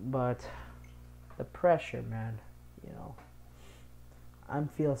 But the pressure, man, I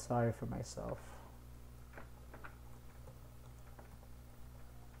feel sorry for myself.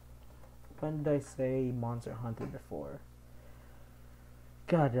 When did I say Monster Hunter before?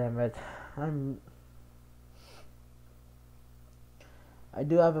 God damn it. I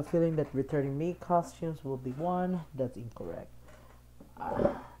do have a feeling that returning Mii Costumes will be one. That's incorrect.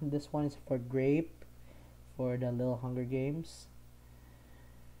 This one is for Grape, for the Little Hunger Games.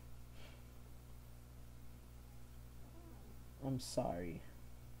 I'm sorry.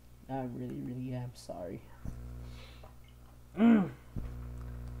 I really, really am sorry.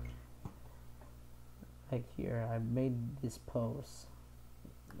 Like here, I made this pose.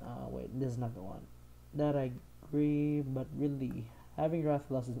 Wait, this is not the one. That I agree, but really, having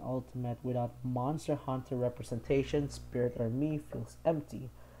Rathalos as an ultimate without Monster Hunter representation, Spirit or me, feels empty.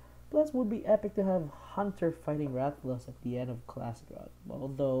 Plus, would be epic to have Hunter fighting Rathalos at the end of Classic Route.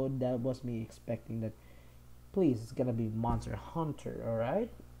 Although, that was me expecting that, please, it's gonna be Monster Hunter,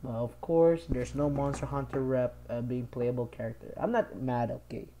 alright? Of course, there's no Monster Hunter rep being playable character. I'm not mad,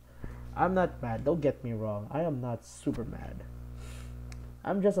 okay? I'm not mad, don't get me wrong. I am not super mad.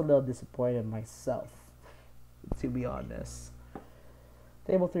 I'm just a little disappointed myself, to be honest.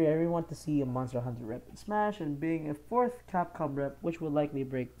 Table 3, I really want to see a Monster Hunter rep in Smash, and being a 4th Capcom rep, which would likely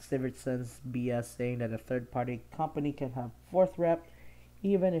break Sivertson's BS saying that a third-party company can have 4th rep,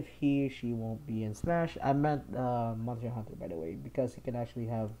 even if she won't be in Smash. I meant Monster Hunter, by the way, because you can actually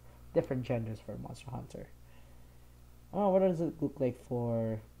have different genders for Monster Hunter. Oh, what does it look like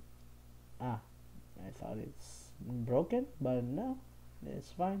for... I thought it's broken, but no,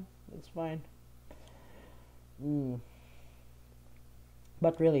 it's fine. It's fine.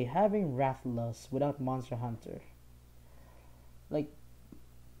 But really, having Rathalos without Monster Hunter, like,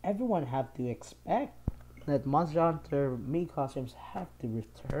 everyone have to expect that Monster Hunter Mii Costumes have to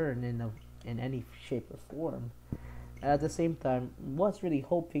return in any shape or form. And at the same time, was really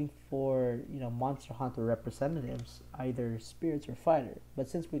hoping for, Monster Hunter representatives, either spirits or fighter. But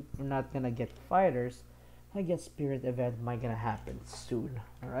since we're not gonna get fighters, I guess spirit event might gonna happen soon.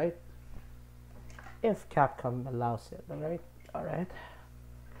 All right, if Capcom allows it. All right.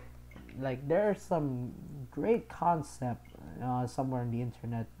 Like there are some great concept somewhere on the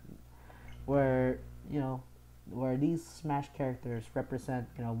internet where where these Smash characters represent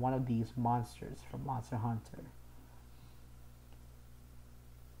one of these monsters from Monster Hunter.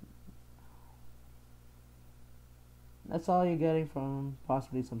 That's all you're getting from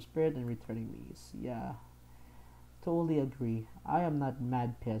possibly some spirit and returning Miis. Yeah, totally agree. I am not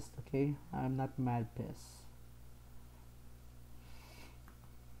mad pissed, okay? I am not mad pissed.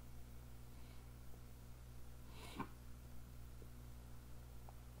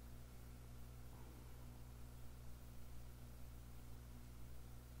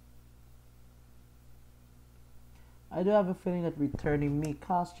 I do have a feeling that returning Mii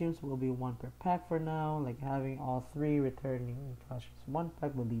costumes will be one per pack for now. Like having all three returning costumes in one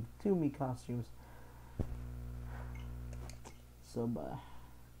pack will leave 2 Mii costumes. So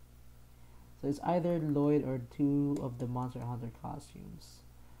it's either Lloyd or 2 of the Monster Hunter costumes.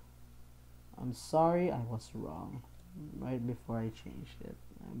 I'm sorry, I was wrong right before I changed it.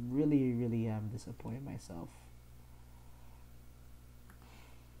 I really am disappointed myself.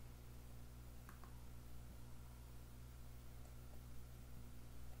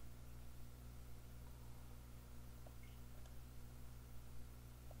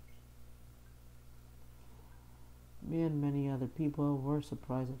 Me and many other people were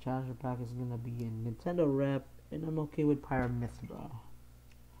surprised the Challenger Pack is gonna be in Nintendo Rep, and I'm okay with Pyra Mythra.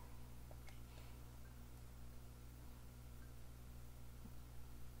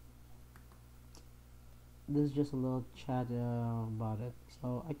 This is just a little chat about it,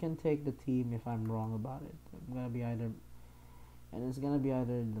 so I can take the team if I'm wrong about it. I'm gonna be either, and it's gonna be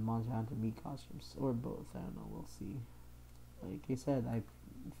either the Monster Hunter Mii costumes or both. I don't know. We'll see. Like I said, I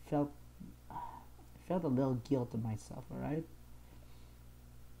felt a little guilt to myself. All right.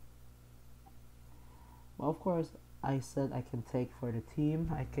 Well, of course, I said I can take for the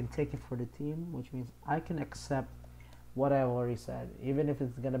team. I can take it for the team, which means I can accept what I've already said. Even if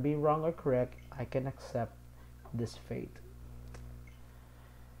it's gonna be wrong or correct, I can accept this fate.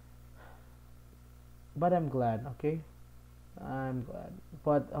 But I'm glad, okay? I'm glad.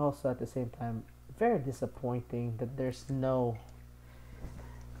 But also at the same time, very disappointing that there's no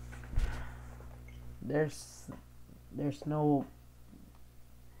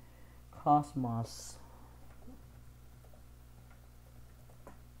Cosmos.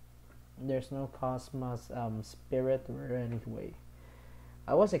 There's no Cosmos spirit or anyway.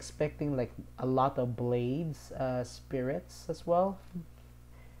 I was expecting like a lot of Blades spirits as well,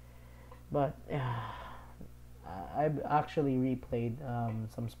 but I've actually replayed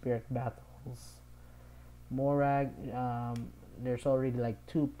some spirit battles. Morag, there's already like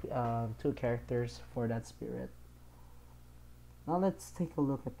two characters for that spirit. Now let's take a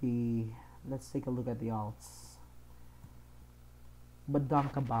look at the alts.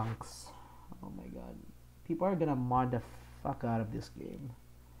 Badanka Banks. Oh my god. People are gonna mod the fuck out of this game.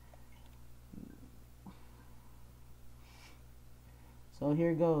 So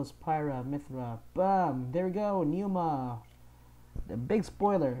here goes Pyra, Mythra. Bam! There we go, Numa. The big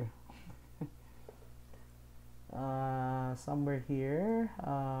spoiler. Somewhere here.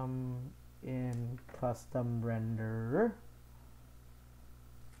 In custom render.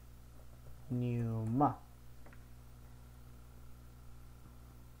 Numa.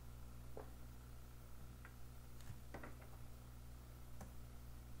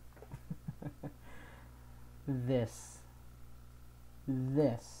 This.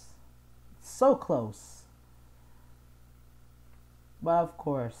 So close. But of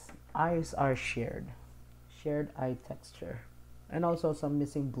course, eyes are shared. Shared eye texture. And also some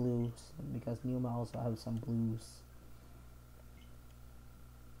missing blues, because Numa also has some blues.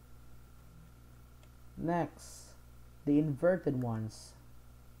 Next, the inverted ones.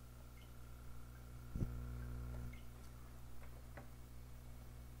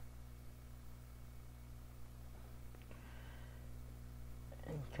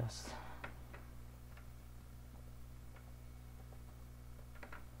 And just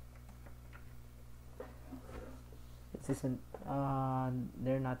this isn't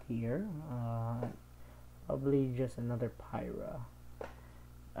they're not here. Probably just another Pyra.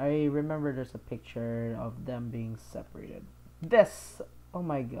 I remember there's a picture of them being separated. This! Oh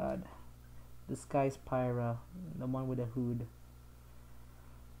my god. This guy's Pyra. The one with the hood.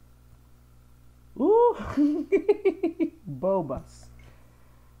 Ooh! Boobas.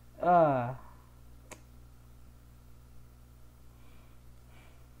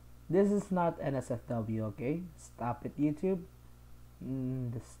 This is not NSFW, okay? Stop it, YouTube.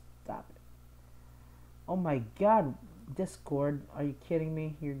 Just stop it. Oh my god, Discord, are you kidding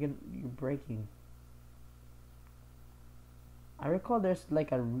me? You're breaking. I recall there's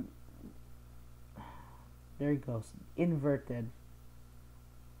like a there it goes, inverted.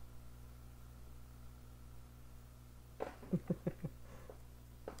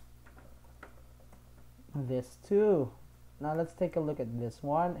 This too. Now let's take a look at this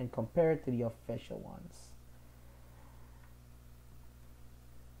one and compare it to the official ones.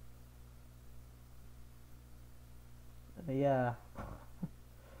 Yeah,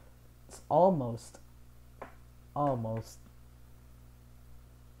 it's almost,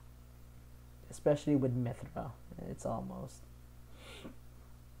 especially with Mythra, it's almost.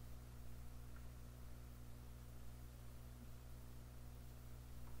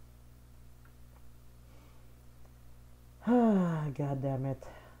 God damn it.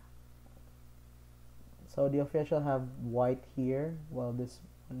 So the official have white here, while this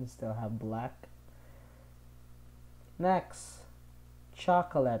one still have black. Next,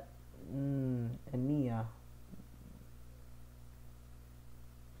 chocolate. Ania.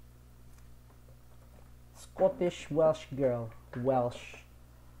 Scottish Welsh girl. Welsh.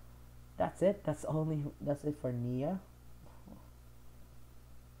 That's it. That's it for Nia.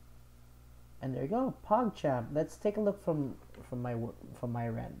 And there you go, PogChamp. Let's take a look from my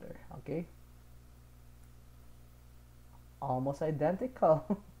render. Okay. Almost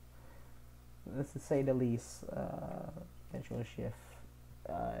identical. Let's say the least. Control Shift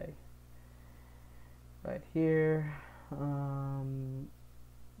I right here.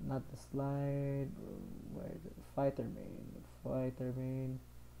 Not the slide. Where is it? Fighter main.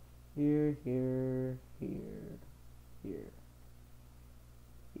 Here.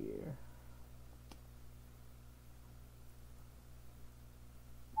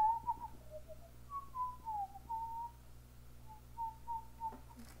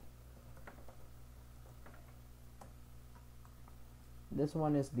 This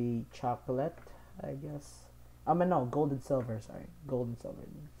one is the chocolate, I guess. No, gold and silver. Sorry, gold and silver.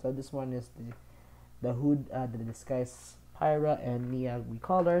 So this one is the hood, the disguise Pyra and Nia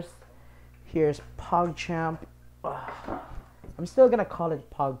recolors. Here's PogChamp. I'm still gonna call it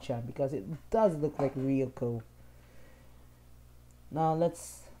PogChamp because it does look like real cool. Now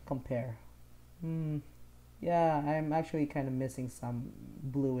let's compare. Yeah, I'm actually kind of missing some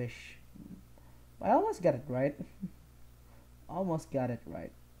bluish. I almost got it right. Almost got it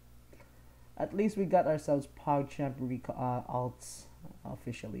right. At least we got ourselves PogChamp alts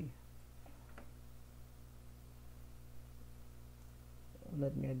officially.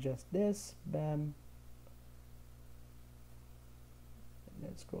 Let me adjust this. Bam. And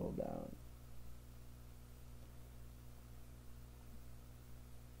then scroll down.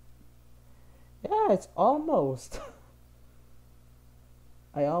 Yeah, it's almost.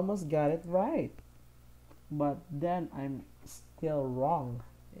 I almost got it right. But then I'm still wrong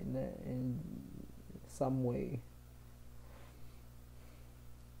in some way.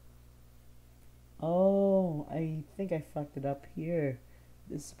 Oh, I think I fucked it up here.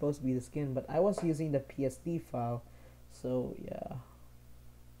 This is supposed to be the skin, but I was using the PSD file, so yeah.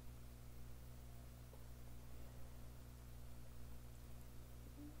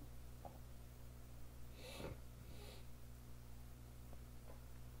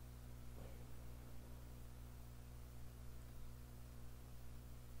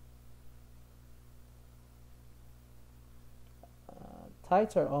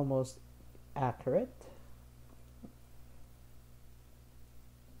 Tights are almost accurate.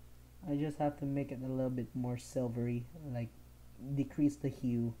 I just have to make it a little bit more silvery, like decrease the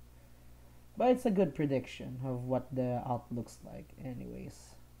hue. But it's a good prediction of what the out looks like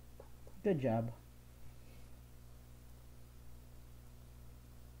anyways. Good job.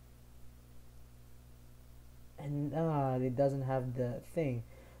 And it doesn't have the thing.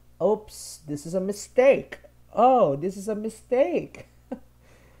 Oops, this is a mistake. Oh, this is a mistake.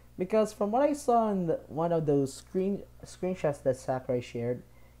 Because from what I saw in one of those screenshots that Sakurai shared,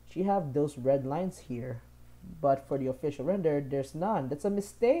 she have those red lines here, but for the official render, there's none. That's a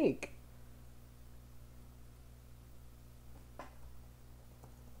mistake.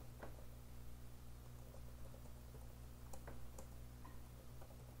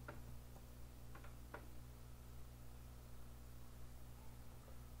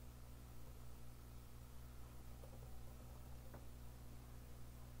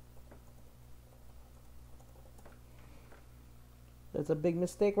 That's a big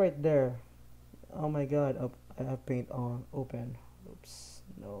mistake right there. Oh my god, I have paint on, open. Oops,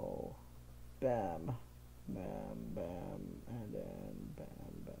 no. Bam, bam, bam, and then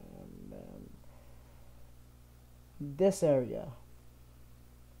bam, bam. this area,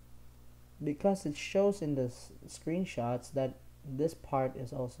 because it shows in the screenshots that this part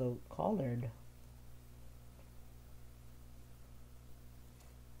is also colored.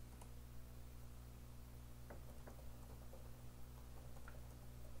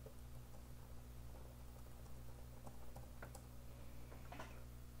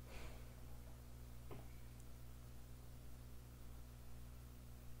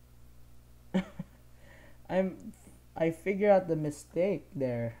 I figure out the mistake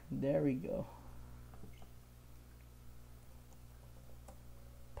there. There we go.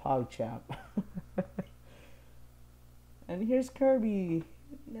 PogChamp. And here's Kirby.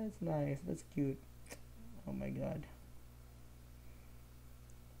 That's nice. That's cute. Oh my god.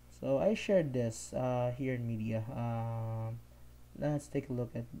 So I shared this here in media. Let's take a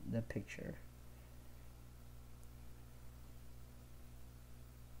look at the picture.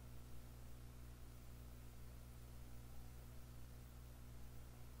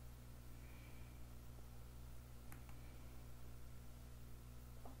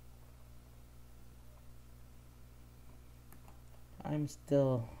 I'm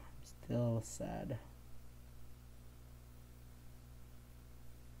still sad.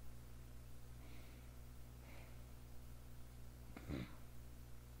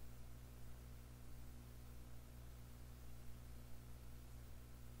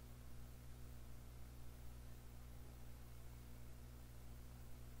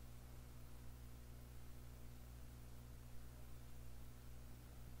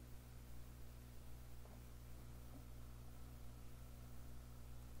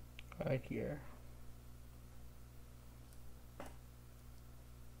 Right here.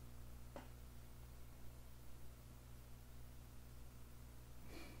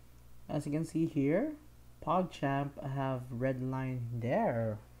 As you can see here, PogChamp have red line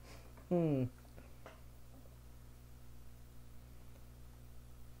there.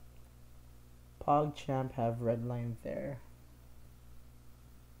 PogChamp have red line there.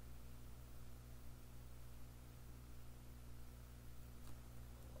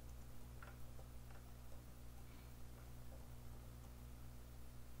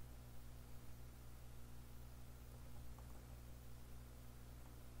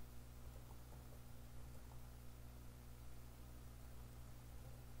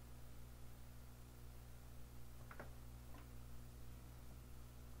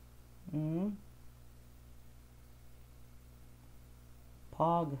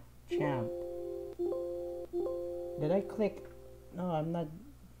 PogChamp. Did I click? No, I'm not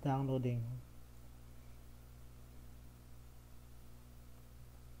downloading.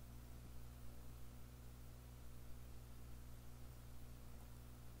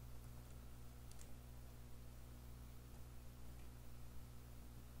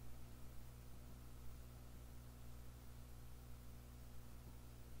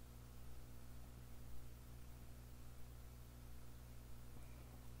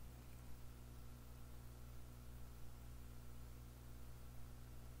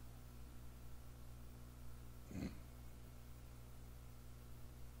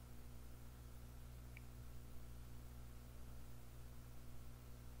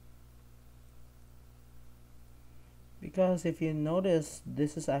 Because if you notice,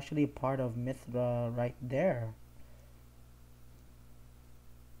 this is actually part of Mythra right there.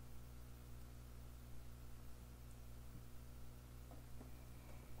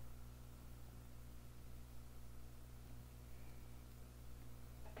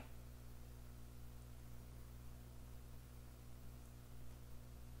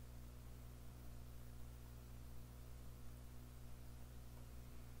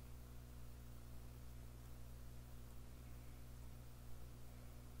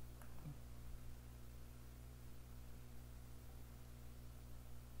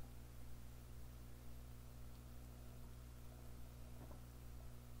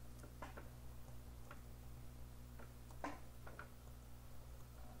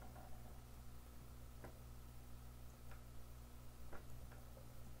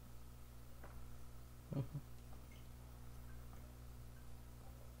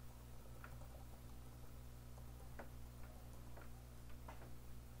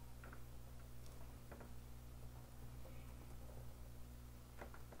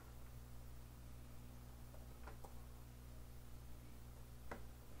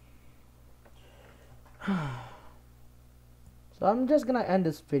 So I'm just gonna end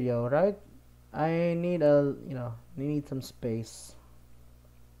this video, right? I need need some space.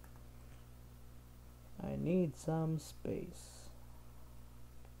 I need some space.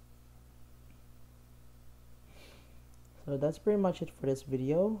 So that's pretty much it for this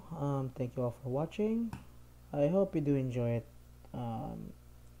video. Thank you all for watching. I hope you do enjoy it.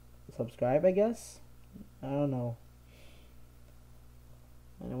 Subscribe, I guess. I don't know.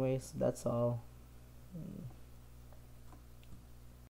 Anyways, that's all.